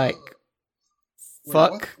Schumer, more like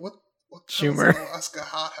fuck what Schumer. Alaska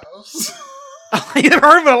hot house? You never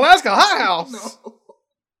heard of an Alaska hot house? No.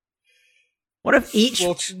 What if each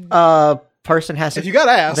person has to? If you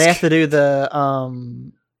gotta ask, they have to do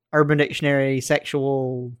the Urban Dictionary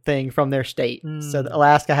sexual thing from their state. So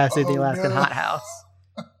Alaska has to do the Alaskan hot house.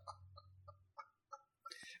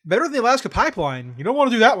 Better than the Alaska pipeline. You don't want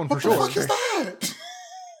to do that one for sure. What the fuck is that?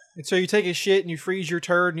 And so you take a shit and you freeze your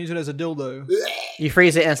turd and use it as a dildo. You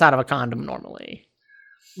freeze it inside of a condom normally.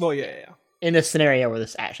 Well, yeah. In this scenario where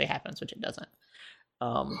this actually happens, which it doesn't.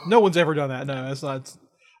 No one's ever done that. No, that's not.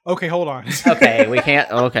 Okay, hold on. Okay, we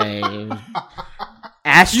can't. Okay.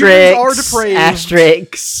 Asterisks.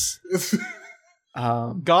 Asterisks.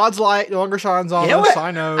 God's light no longer shines on us.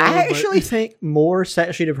 I know. I actually think more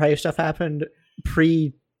sexually depraved stuff happened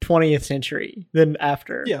pre-20th century than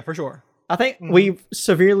after. Yeah, for sure. I think we've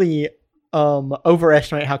severely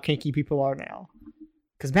overestimated how kinky people are now.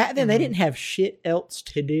 Because back then they didn't have shit else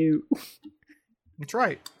to do. That's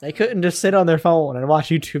right. They couldn't just sit on their phone and watch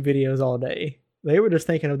YouTube videos all day. They were just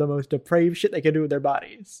thinking of the most depraved shit they could do with their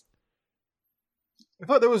bodies. I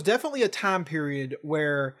thought there was definitely a time period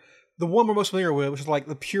where the one we're most familiar with, which is like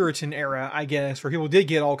the Puritan era, I guess, where people did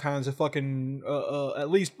get all kinds of fucking, at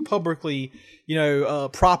least publicly,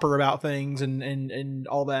 proper about things and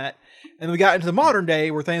all that. And we got into the modern day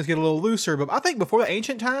where things get a little looser. But I think before the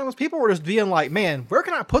ancient times, people were just being like, man, where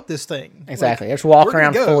can I put this thing? Exactly. Just walk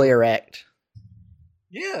around fully erect.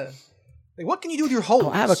 Yeah. Like, what can you do with your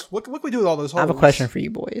holes? What can we do with all those holes? I have a question for you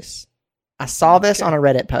boys. I saw this on a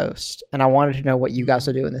Reddit post, and I wanted to know what you guys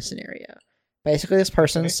would do in this scenario. Basically, this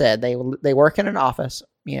person said they work in an office,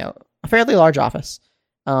 a fairly large office,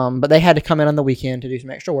 but they had to come in on the weekend to do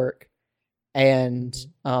some extra work. And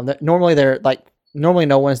normally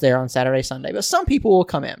no one's there on Saturday, Sunday, but some people will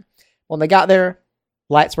come in. When they got there,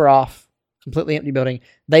 lights were off, completely empty building.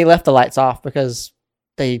 They left the lights off because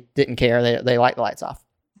they didn't care. They liked the lights off.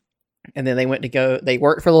 And then they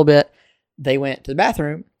worked for a little bit. They went to the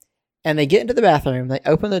bathroom, and they get into the bathroom. They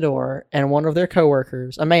open the door, and one of their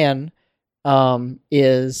coworkers, a man,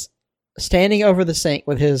 is standing over the sink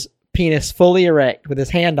with his penis fully erect with his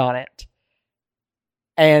hand on it.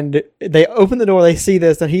 And they open the door, they see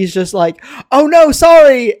this, and he's just like, oh no,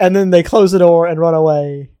 sorry! And then they close the door and run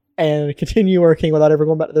away and continue working without ever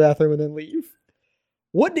going back to the bathroom and then leave.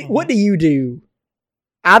 What do you do?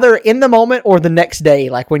 Either in the moment or the next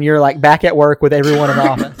day, like when you're like back at work with everyone in the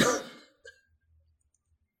office.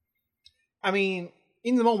 I mean,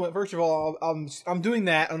 in the moment, first of all, I'm doing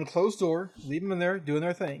that on a closed door, leave them in there doing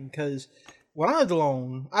their thing. Because when I lived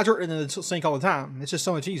alone, I jerked in the sink all the time. It's just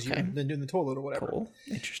so much easier than doing the toilet or whatever. Cool.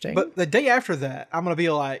 Interesting. But the day after that, I'm going to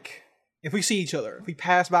be like, if we see each other, if we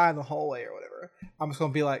pass by in the hallway or whatever, I'm just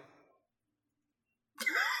going to be like,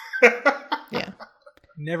 yeah.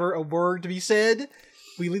 Never a word to be said.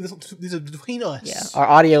 We leave this between us. Yeah, our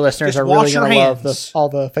audio listeners just are really going to love hands. all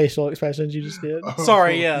the facial expressions you just did.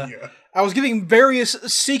 Sorry, yeah. I was giving various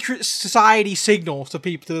secret society signals to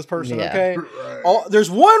this person, okay? Right.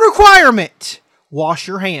 There's one requirement. Wash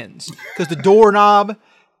your hands. Because the doorknob,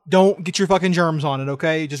 don't get your fucking germs on it,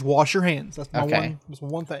 okay? Just wash your hands. That's my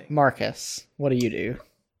one thing. Marcus, what do you do?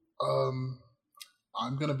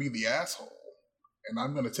 I'm going to be the asshole. And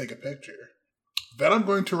I'm going to take a picture. Then I'm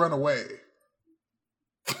going to run away.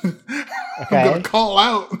 I'm going to call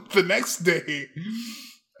out the next day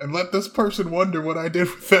and let this person wonder what I did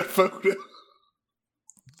with that photo.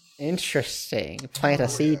 Interesting. Plant a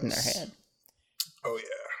seed in their head. Oh, yeah.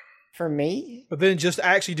 For me? But then just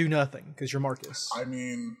actually do nothing because you're Marcus. I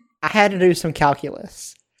mean... I had to do some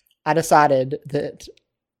calculus. I decided that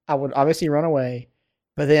I would obviously run away,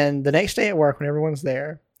 but then the next day at work when everyone's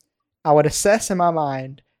there, I would assess in my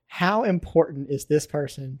mind how important is this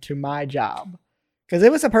person to my job? Because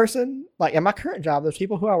it was a person, like in my current job, there's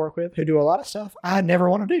people who I work with who do a lot of stuff I never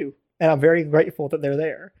want to do. And I'm very grateful that they're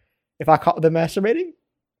there. If I caught them masturbating,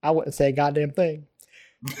 I wouldn't say a goddamn thing.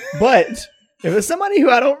 But if it's somebody who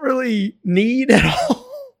I don't really need at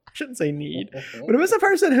all, I shouldn't say need, but if it's a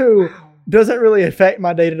person who doesn't really affect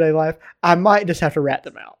my day-to-day life, I might just have to rat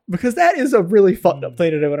them out. Because that is a really fucked up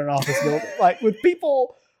thing to do in an office building. Like with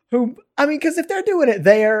people who, I mean, because if they're doing it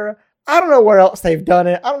there, I don't know where else they've done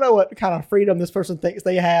it. I don't know what kind of freedom this person thinks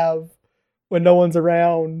they have when no one's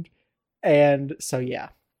around. And so, yeah.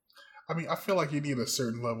 I mean, I feel like you need a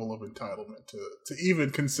certain level of entitlement to even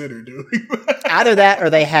consider doing that. Either that or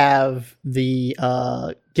they have the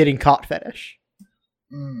getting caught fetish.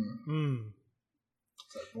 Now,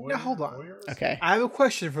 hold on. Okay. I have a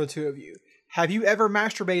question for the two of you. Have you ever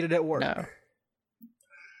masturbated at work? No.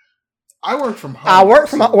 I work from home. I work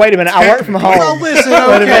from wait a minute. I work from home. Well, listen,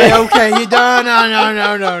 okay. You done?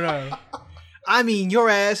 No. I mean, your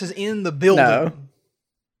ass is in the building. No.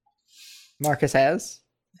 Marcus has.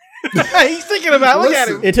 He's thinking about it. Look at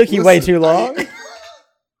him. It took you way too long.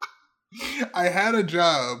 I had a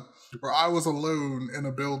job where I was alone in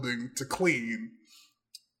a building to clean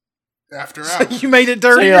after hours. You made it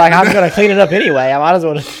dirty. So you're like, I'm going to clean it up anyway. I might as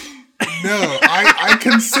well. No, I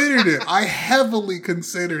considered it. I heavily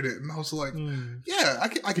considered it. And I was like, yeah,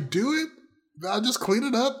 I could do it. I'll just clean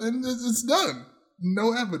it up and it's done.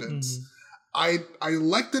 No evidence. I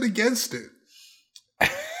elected against it.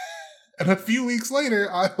 And a few weeks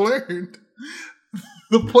later, I learned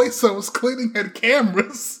the place I was cleaning had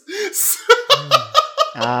cameras.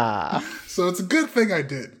 So it's a good thing I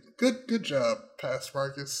did. Good job, Past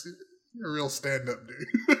Marcus. You're a real stand-up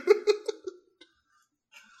dude.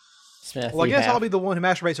 Smith, well, I guess I'll be the one who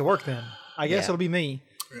masturbates at work then. I guess it'll be me.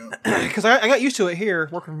 Because I got used to it here,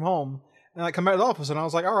 working from home. And I come back to the office and I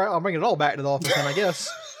was like, all right, I'll bring it all back to the office then, I guess.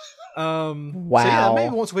 Wow. So yeah,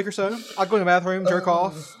 maybe once a week or so. I'll go in the bathroom, jerk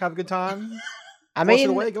off, have a good time. I mean,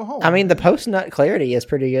 away, go home. I mean, the post-nut clarity is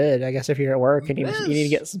pretty good. I guess if you're at work and you need to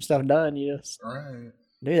get some stuff done, you just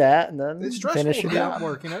do that and then it's stressful finish your job. at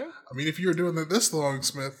work, you know? I mean, if you were doing it this long,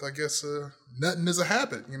 Smith, I guess nutting is a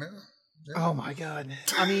habit, you know? Yeah. Oh my God.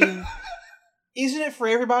 I mean, isn't it for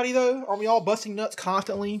everybody though? Are we all busting nuts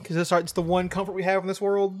constantly? Because it's the one comfort we have in this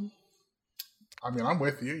world. I mean, I'm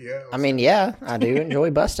with you, yeah. I mean, yeah, I do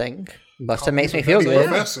enjoy busting. Busting makes me feel good.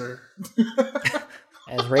 Professor.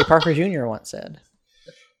 As Ray Parker Jr. once said.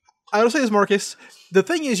 I will say this, Marcus. The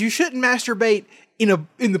thing is, you shouldn't masturbate in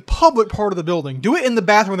the public part of the building. Do it in the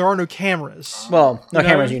bathroom when there are no cameras. Well, no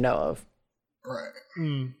cameras you know of. Right.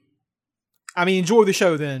 I mean, enjoy the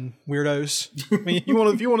show then, weirdos. I mean,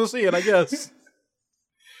 if you want to see it, I guess.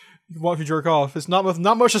 Watch you jerk off. It's not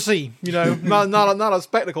much to see, you know. not a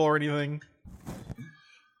spectacle or anything.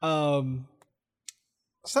 So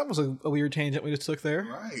that was a weird tangent we just took there.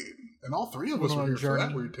 Right. And all three of us were here for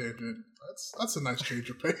that weird tangent. That's a nice change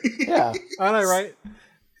of pace. Yeah. I know, right?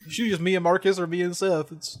 Should just me and Marcus or me and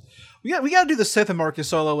Seth. We got to do the Seth and Marcus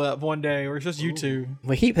solo up one day, or it's just you two.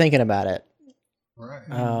 We keep thinking about it. Right.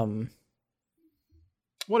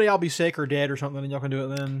 One day I'll be sick or dead or something, and y'all can do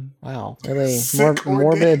it then. Wow, really Sick or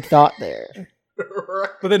morbid dead. thought there. Right.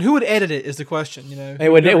 But then who would edit it is the question, you know? We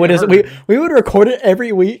would record it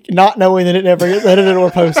every week, not knowing that it never gets edited or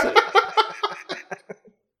posted.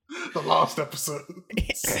 The lost episode.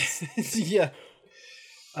 Yeah.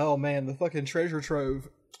 Oh man, the fucking treasure trove.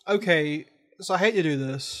 Okay, so I hate to do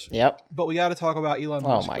this. Yep. But we got to talk about Elon Oh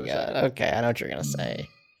Musk. my for a god. second. Okay, I know what you're gonna say.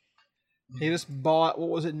 He just bought, what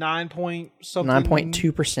was it, 9.something?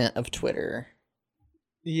 9.2% of Twitter.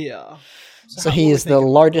 Yeah. So how- he what is we the think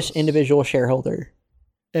about largest this? individual shareholder.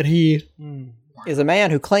 And he is a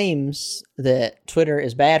man who claims that Twitter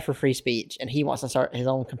is bad for free speech and he wants to start his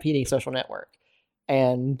own competing social network.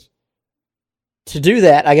 And to do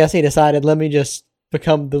that, I guess he decided, let me just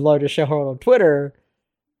become the largest shareholder on Twitter,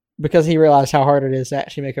 because he realized how hard it is to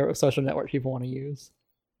actually make a social network people want to use.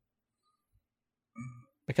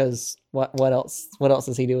 Because what else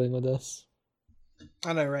is he doing with this?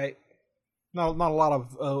 I know, right? Not a lot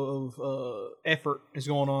of effort is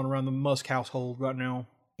going on around the Musk household right now.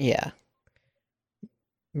 Yeah.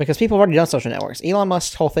 Because people have already done social networks. Elon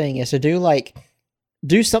Musk's whole thing is to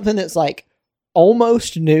do something that's like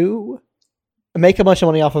almost new, make a bunch of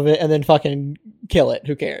money off of it, and then fucking kill it.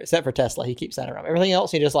 Who cares? Except for Tesla. He keeps that around. Everything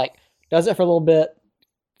else, he just like does it for a little bit.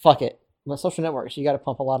 Fuck it. But social networks, you got to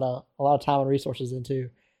pump a lot of time and resources into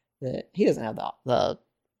that he doesn't have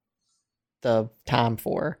the time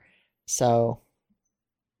for. So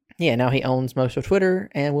yeah, now he owns most of Twitter,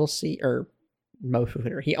 and we'll see, or most of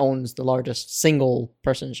Twitter. He owns the largest single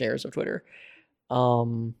person shares of Twitter.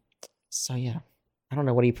 So yeah, I don't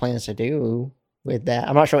know what he plans to do with that.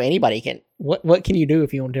 I'm not sure anybody can. What can you do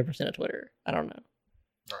if you own 10% of Twitter? I don't know.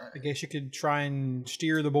 I guess you could try and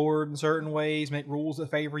steer the board in certain ways, make rules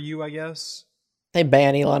that favor you, I guess. They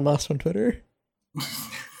ban Elon Musk from Twitter.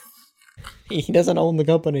 He doesn't own the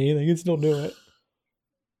company. They can still do it.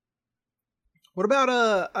 What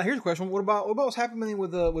about here's a question. What about what's happening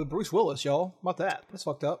with Bruce Willis, y'all? About that? That's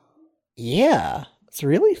fucked up. Yeah, it's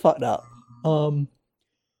really fucked up. Hold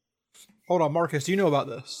on, Marcus, do you know about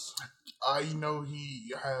this? I know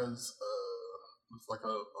he has it's like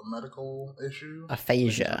a medical issue.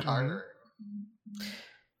 Aphasia. Retiring.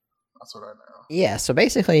 That's what I know. Yeah, so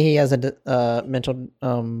basically he has a mental,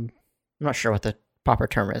 I'm not sure what the proper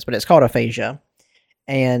term is, but it's called aphasia.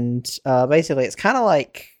 And basically it's kind of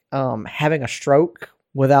like having a stroke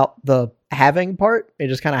without the having part. It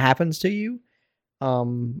just kind of happens to you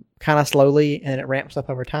kind of slowly, and it ramps up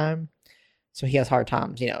over time. So he has hard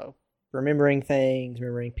times, remembering things,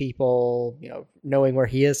 remembering people, knowing where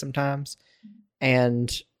he is sometimes.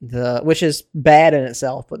 And which is bad in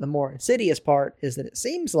itself, but the more insidious part is that it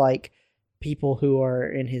seems like people who are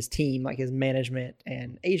in his team, like his management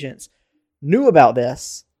and agents, knew about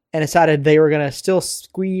this and decided they were going to still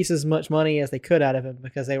squeeze as much money as they could out of him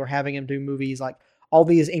because they were having him do movies like all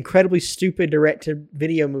these incredibly stupid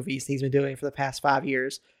direct-to-video movies he's been doing for the past 5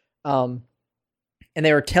 years. And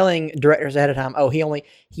they were telling directors ahead of time, he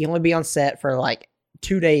only be on set for like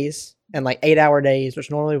 2 days and like 8-hour days,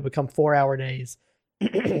 which normally would become 4-hour days.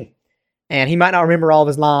 And he might not remember all of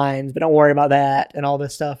his lines, but don't worry about that and all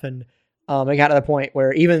this stuff. And it got to the point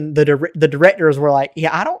where even the directors were like,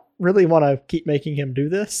 yeah, I don't really want to keep making him do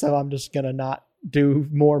this, so I'm just going to not do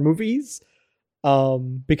more movies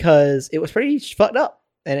because it was pretty fucked up.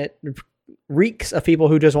 And it reeks of people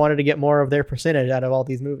who just wanted to get more of their percentage out of all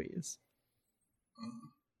these movies.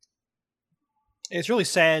 It's a really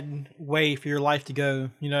sad way for your life to go,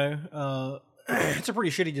 It's a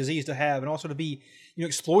pretty shitty disease to have, and also to be,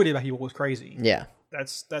 exploited by people was crazy. Yeah. That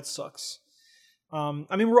sucks.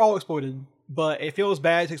 We're all exploited, but it feels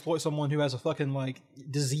bad to exploit someone who has a fucking,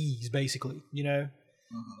 disease, basically, to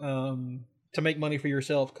make money for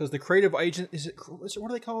yourself. Because the creative agent,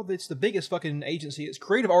 what are they called? It's the biggest fucking agency. It's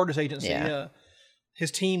Creative Artist Agency, yeah.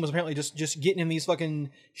 His team was apparently just getting him these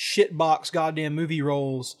fucking shitbox goddamn movie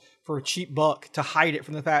roles for a cheap buck to hide it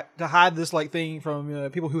from to hide this thing from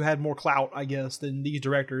people who had more clout, I guess, than these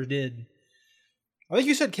directors did. I think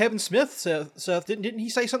you said Kevin Smith, Seth. Didn't he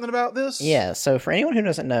say something about this? Yeah. So for anyone who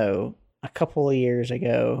doesn't know, a couple of years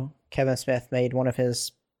ago, Kevin Smith made one of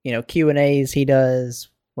his Q&As he does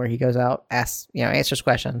where he goes out, asks answers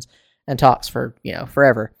questions, and talks for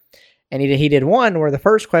forever. And he did one where the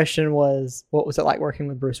first question was, what was it like working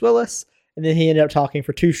with Bruce Willis? And then he ended up talking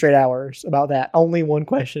for 2 straight hours about that. Only one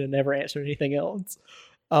question and never answered anything else.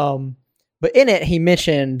 But in it, he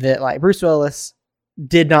mentioned that Bruce Willis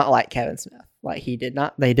did not like Kevin Smith.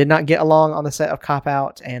 They did not get along on the set of Cop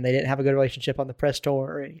Out, and they didn't have a good relationship on the press tour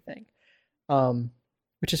or anything.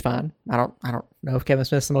 Which is fine. I don't know if Kevin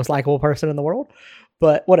Smith's the most likable person in the world,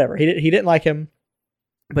 but whatever. He didn't like him.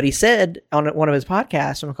 But he said on one of his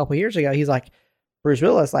podcasts from a couple of years ago, he's like, Bruce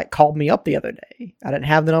Willis called me up the other day. I didn't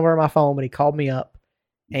have the number on my phone, but he called me up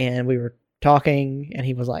and we were talking, and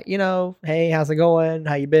he was like, hey, how's it going?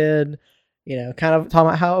 How you been? Kind of talking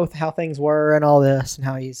about how things were and all this, and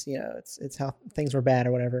how he's, it's how things were bad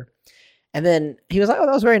or whatever. And then he was like, oh,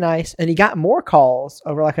 that was very nice. And he got more calls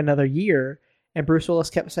over another year. And Bruce Willis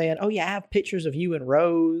kept saying, oh yeah, I have pictures of you and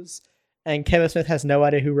Rose. And Kevin Smith has no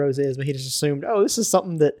idea who Rose is, but he just assumed, oh, this is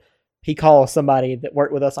something that he calls somebody that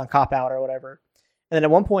worked with us on Cop Out or whatever. And then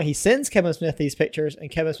at one point he sends Kevin Smith these pictures,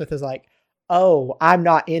 and Kevin Smith is like, oh, I'm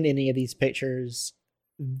not in any of these pictures.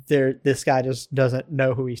 This guy just doesn't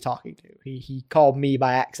know who he's talking to. He called me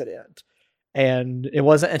by accident. And it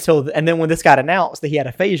wasn't until, and then when this got announced that he had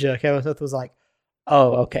aphasia, Kevin Smith was like,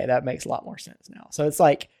 oh, okay, that makes a lot more sense now. So it's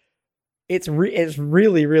it's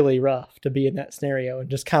really, really rough to be in that scenario and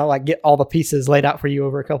just kind of get all the pieces laid out for you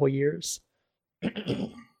over a couple years.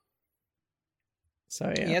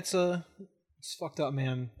 So yeah, it's fucked up,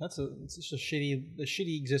 man. It's just a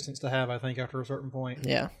shitty existence to have, I think, after a certain point.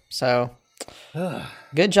 Yeah. So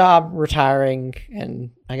good job retiring,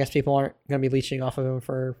 and I guess people aren't going to be leeching off of him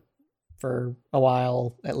for a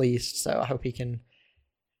while at least. So I hope he can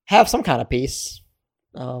have some kind of peace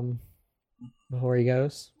before he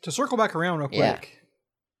goes. To circle back around real quick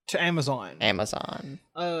to Amazon.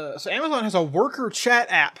 So Amazon has a worker chat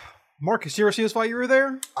app. Marcus, you ever see this while you were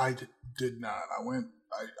there? I did not.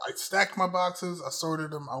 I stacked my boxes, I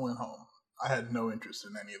sorted them, I went home. I had no interest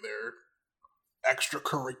in any of their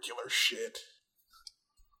extracurricular shit.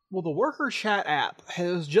 Well, the worker chat app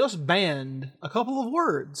has just banned a couple of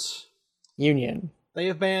words. Union. They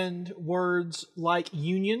have banned words like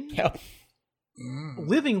union, Yep.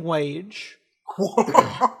 living wage,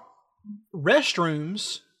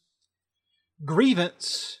 restrooms,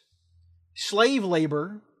 grievance, slave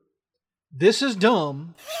labor, this is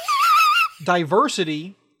dumb,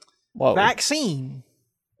 diversity, Whoa. vaccine.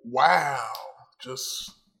 Wow.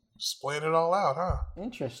 Just playing it all out, huh?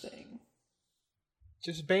 Interesting.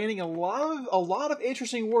 Just banning a lot of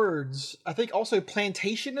interesting words. I think also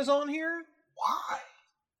plantation is on here. Why?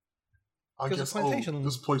 I 'Cause guess of plantation.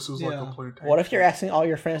 this place is like Yeah. a plantation. What if you're asking all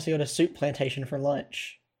your friends to go to Soup Plantation for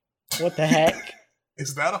lunch? What the heck?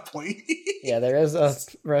 Is that a place? Yeah, there is a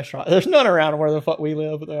restaurant. There's none around where the fuck we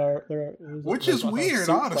live, but there is a Which is restaurant called weird,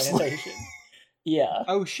 Soup honestly. Plantation. Yeah.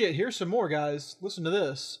 Oh shit, here's some more, guys. Listen to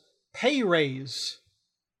this. Pay raise.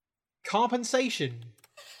 Compensation.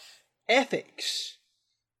 Ethics.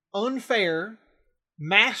 Unfair.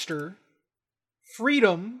 Master.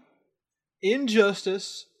 Freedom.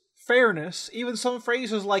 Injustice. Fairness. Even some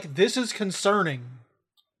phrases like "this is concerning"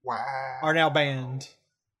 Wow. are now banned.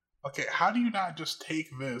 Okay, how do you not just take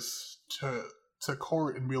this to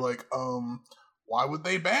court and be like, why would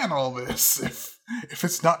they ban all this if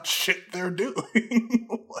it's not shit they're doing?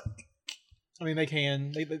 Like, I mean, they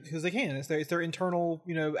can, because they can. It's their internal,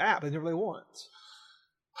 app. They do what they want.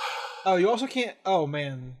 Oh, you also can't. Oh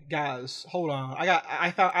man, guys, hold on.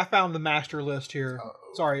 I found the master list here.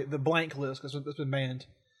 Uh-oh. Sorry, the blank list because it's been banned.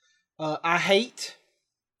 I hate,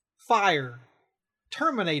 fire,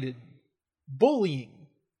 terminated, bullying,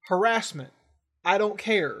 harassment, I don't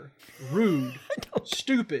care, rude,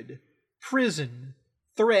 stupid, prison,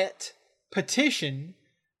 threat, petition,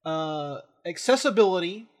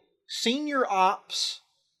 accessibility, senior ops,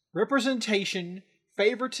 representation,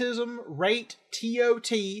 favoritism, rate,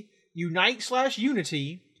 TOT,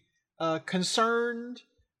 unite/unity, concerned,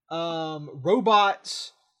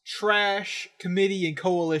 robots, trash, committee, and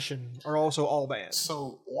coalition are also all banned.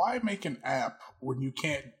 so why make an app when you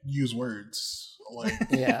can't use words? Like,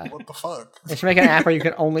 Yeah. what the fuck? They should make an app where you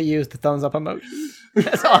can only use the thumbs up emoji.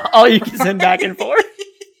 That's all you can send back and forth.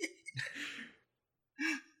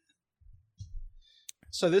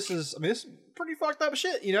 So this is pretty fucked up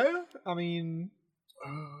shit, I mean,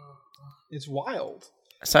 it's wild.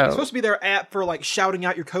 It's So, supposed to be their app for like shouting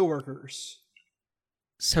out your coworkers.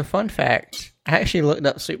 fun fact. I actually looked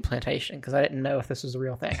up Soup Plantation because I didn't know if this was a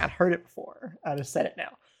real thing. I'd heard it before. I just said it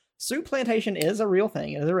now. Soup Plantation is a real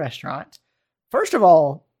thing. It is a restaurant. First of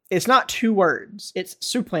all, it's not two words. It's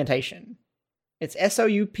Soup Plantation. It's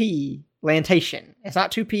SOUP Plantation. It's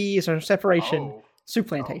not two P's or separation. Oh. Soup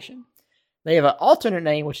Plantation. They have an alternate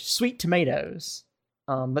name, which is Sweet Tomatoes.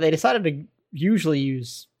 But they decided to usually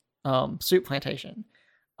use Soup Plantation.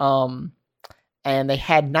 And they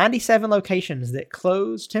had 97 locations that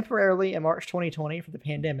closed temporarily in March 2020 for the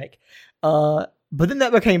pandemic. But then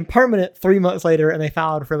that became permanent 3 months later, and they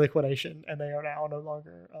filed for liquidation, and they are now no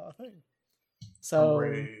longer a thing. So,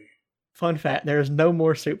 Hooray. fun fact, there is no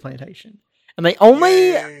more Soup Plantation. And they only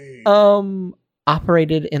Yay.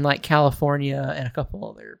 operated in like California and a couple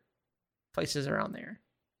other places around there.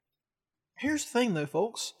 Here's the thing, though,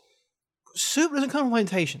 folks. Soup doesn't come from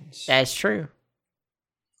plantations. That's true.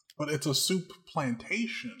 But it's a soup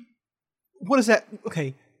plantation. What does that?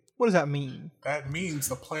 Okay, what does that mean? That means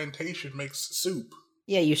the plantation makes soup.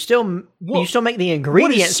 Yeah, you still make the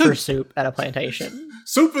ingredients for soup at a plantation.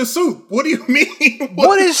 Soup is soup. What do you mean?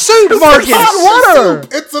 What is soup, It's Marcus? hot water.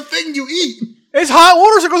 It's a thing you eat. It's hot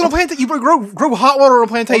water, so it goes on a plantation. You grow hot water on a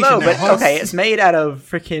plantation. Well, no, now, but huh? okay, it's made out of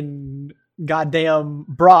freaking goddamn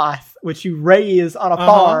broth, which you raise on a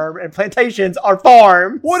farm, and plantations are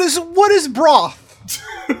farms. What is broth?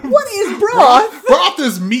 What is broth? Broth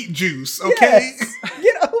is meat juice, okay? Yes.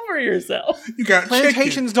 Get over yourself. You got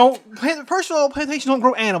Plantations first of all, plantations don't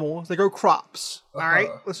grow animals; they grow crops. All right,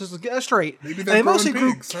 Uh-huh. let's just get that straight. Maybe And they're they mostly growing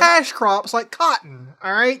grew pigs, huh? cash crops like cotton.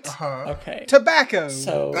 All right, Uh-huh. Okay. tobacco.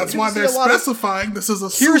 So That's You why see they're a lot of- specifying this is a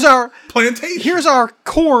here's soup our plantation. here's our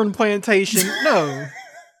corn plantation. No,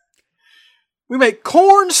 we make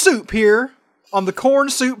corn soup here on the corn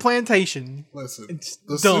soup plantation. Listen, It's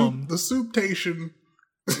the dumb. the souptation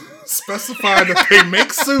specify that they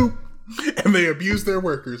make soup and they abuse their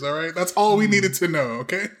workers. All right, that's all we needed to know.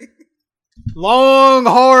 Okay. Long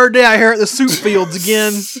hard day out here at the soup fields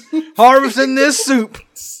again, harvesting this soup.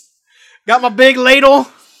 Got my big ladle,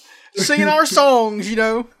 singing our songs.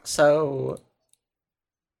 So,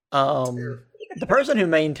 the person who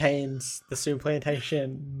maintains the Soup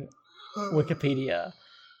Plantation Wikipedia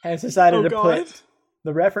has decided to put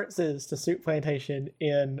the references to Soup Plantation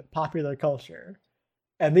in popular culture,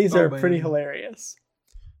 and these are pretty man. hilarious.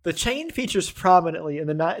 The chain features prominently in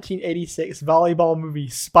the 1986 volleyball movie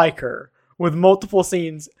Spiker, with multiple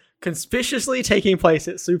scenes conspicuously taking place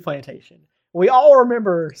at Sioux Plantation. We all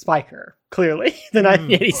remember Spiker, clearly, the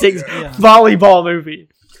 1986 volleyball movie.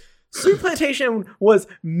 Sioux Plantation was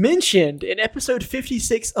mentioned in episode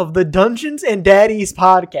 56 of the Dungeons and Daddies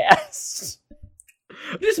podcast.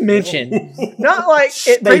 Just mentioned. Not like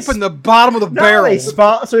Scraping the bottom of the barrel. They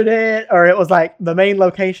sponsored it, or it was like the main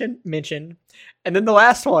location mentioned. And then the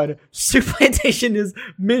last one, Sioux Plantation is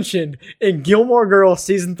mentioned in Gilmore Girls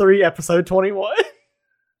Season 3, Episode 21.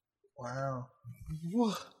 Wow.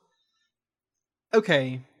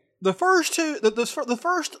 Okay. The first two, the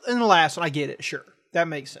first and the last one, I get it, sure. That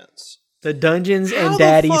makes sense. The Dungeons How and the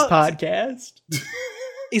Daddies fuck- podcast.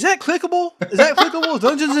 Is that clickable? Is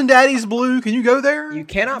Dungeons and Daddies Blue? Can you go there? You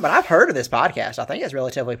cannot, but I've heard of this podcast. I think it's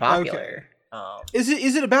relatively popular. Is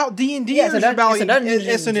it about D&D Yeah, or is it about it's a Dungeons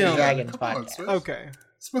S&M? and Dragons Come on, podcast. Smith. Okay.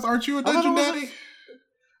 Smith, aren't you a thought it dungeon was daddy?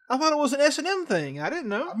 I thought it was an S&M thing. I didn't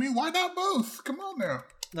know. I mean, why not both? Come on now.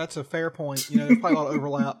 That's a fair point. There's probably a lot of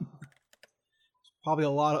overlap. Probably a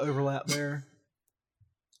lot of overlap there.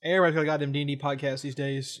 Everybody's got a goddamn D&D podcast these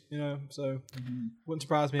days, so wouldn't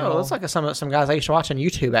surprise me at Oh, all. looks like some guys I used to watch on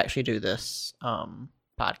YouTube actually do this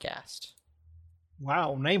podcast.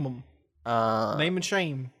 Wow, name them. Name and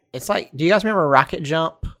shame. It's like, do you guys remember Rocket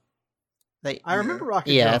Jump? I remember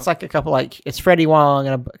Rocket Yeah, Jump. it's like a couple, it's Freddie Wong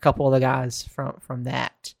and a couple of the guys from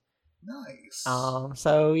that. Nice.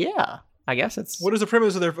 So yeah, I guess it's. What is the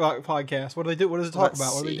premise of their podcast? What do they do? What does it talk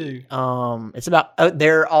about? What do they do? It's about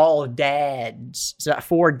they're all dads. It's about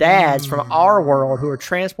 4 dads from our world who are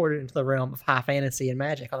transported into the realm of high fantasy and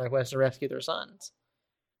magic on their quest to rescue their sons.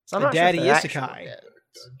 So I'm The not sure if daddy they're isekai. actually dads,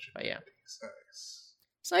 but yeah. Nice.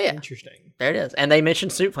 So yeah, Interesting. there it is. And they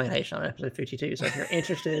mentioned Soup Plantation on episode 52. So if you're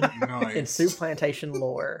interested in Nice. Soup Plantation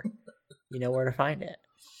lore, you know where to find it.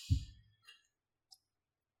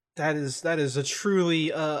 That is a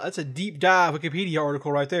truly that's a deep dive Wikipedia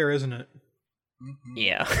article right there, isn't it? Mhm.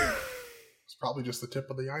 Yeah. It's probably just the tip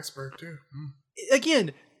of the iceberg, too.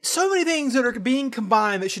 Again, so many things that are being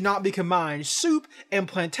combined that should not be combined. Soup and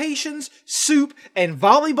plantations, soup and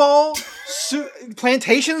volleyball,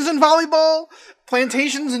 plantations and volleyball,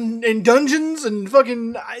 plantations and dungeons and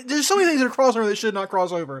fucking... There's so many things that are crossover that should not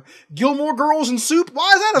cross over. Gilmore Girls and soup?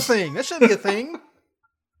 Why is that a thing? That shouldn't be a thing.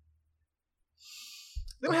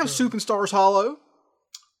 They don't have soup in Stars Hollow.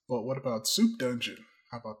 But what about Soup Dungeon?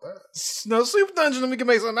 How about that? No, Soup Dungeon we can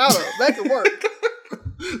make something out of. That could work.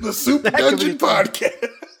 The Soup That could Dungeon be fun. podcast.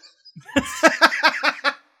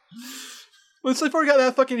 Well, it's like before we got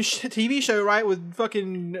that fucking TV show, right? With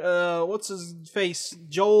fucking, what's his face?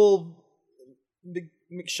 Joel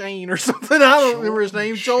McShane or something. I don't remember his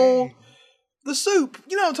name. Joel the Soup.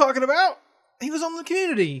 You know what I'm talking about. He was on the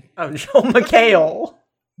Community. Oh, Joel McHale.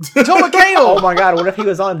 Joel McHale. Oh my god, what if he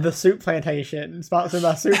was on the Soup Plantation, sponsored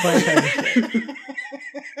by Soup Plantation?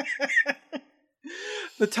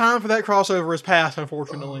 The time for that crossover is past,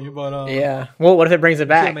 unfortunately. But Yeah. Well, what if it brings it they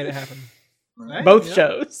back? made it happen. Both Yeah.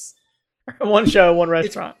 shows. One show, one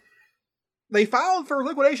restaurant. They filed for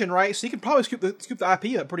liquidation, right? So you could probably scoop the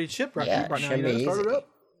IP up pretty cheap right, Yeah, it right now. should be Start it easy. up.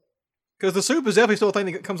 Because the Soup is definitely still a thing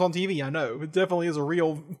that comes on TV. I know it definitely is a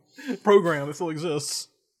real program that still exists.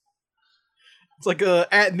 It's like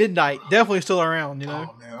At Midnight, definitely still around.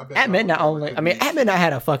 Oh, man, I bet At Midnight Donald only. Glover I mean, could be- At Midnight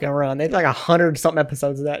had a fucking run. They did like 100-something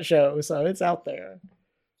episodes of that show, so it's out there.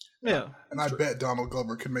 Yeah. And I bet Donald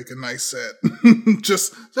Glover could make a nice set.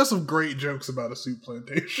 just some great jokes about a soup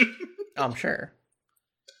plantation. I'm sure.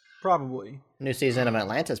 Probably. New season of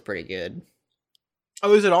Atlanta's pretty good.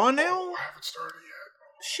 Oh, is it on now? I haven't started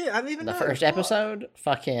yet. Shit, I didn't even The know. first episode,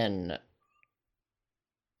 fucking,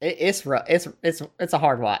 it's rough. It's a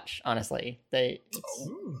hard watch, honestly. It's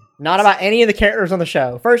not about any of the characters on the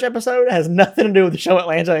show. First episode has nothing to do with the show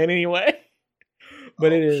Atlanta in any way,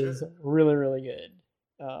 but it is really, really good.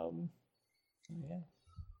 Yeah.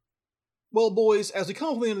 Well, boys, as we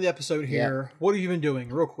come to the end of the episode here, what have you been doing?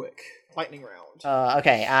 Real quick. Lightning round.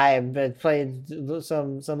 Okay, I've been playing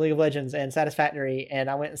some League of Legends and Satisfactory, and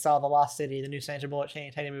I went and saw The Lost City, the new Sandra Bullock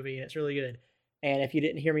Channing Tatum movie, and it's really good. And if you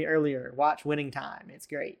didn't hear me earlier, watch Winning Time. It's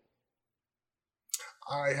great.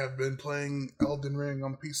 I have been playing Elden Ring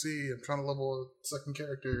on the PC. I'm trying to level a second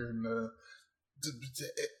character, and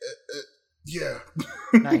yeah.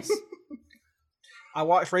 Nice. I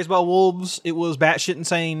watched Raised by Wolves. It was batshit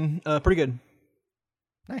insane. Pretty good.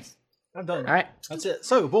 Nice. I'm done. All right. That's it.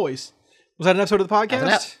 So, boys, was that an episode of the That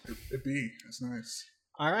was podcast? It be. It's nice.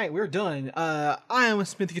 All right, we're done. I am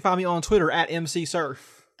Smith. You can find me on Twitter at MCSurf.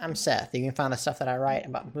 I'm Seth. You can find the stuff that I write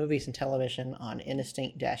about movies and television on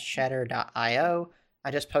instinct-chatter.io.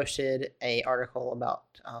 I just posted a article about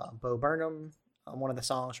Bo Burnham, one of the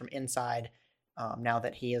songs from Inside. Now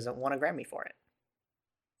that he hasn't won a Grammy for it.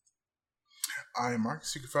 I am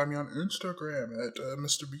Marcus. You can find me on Instagram at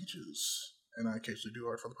Mr. Beaches, and I occasionally do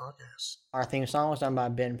art for the podcast. Our theme song was done by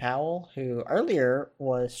Ben Powell, who earlier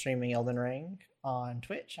was streaming Elden Ring on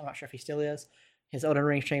Twitch. I'm not sure if he still is. His Elden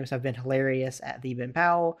Ring streams have been hilarious at the Ben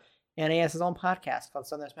Powell, and he has his own podcast called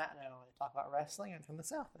Southern Smackdown. They talk about wrestling and from the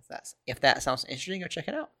South. If that sounds interesting, go check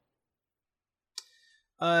it out.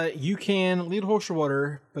 You can lead a horse to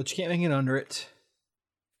water, but you can't make it under it.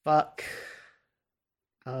 Fuck.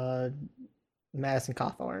 Madison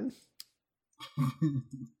Cawthorn.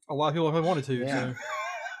 A lot of people have wanted to. Yeah.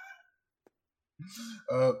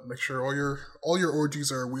 So. Make sure all your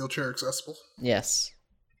orgies are wheelchair accessible. Yes.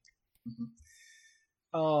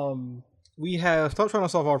 We have stopped trying to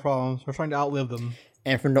solve our problems. We're trying to outlive them.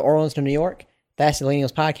 And from New Orleans to New York, that's the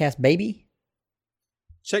Millennials Podcast, baby.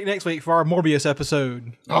 Check next week for our Morbius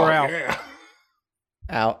episode. We're out. Yeah.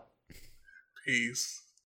 Out. Peace.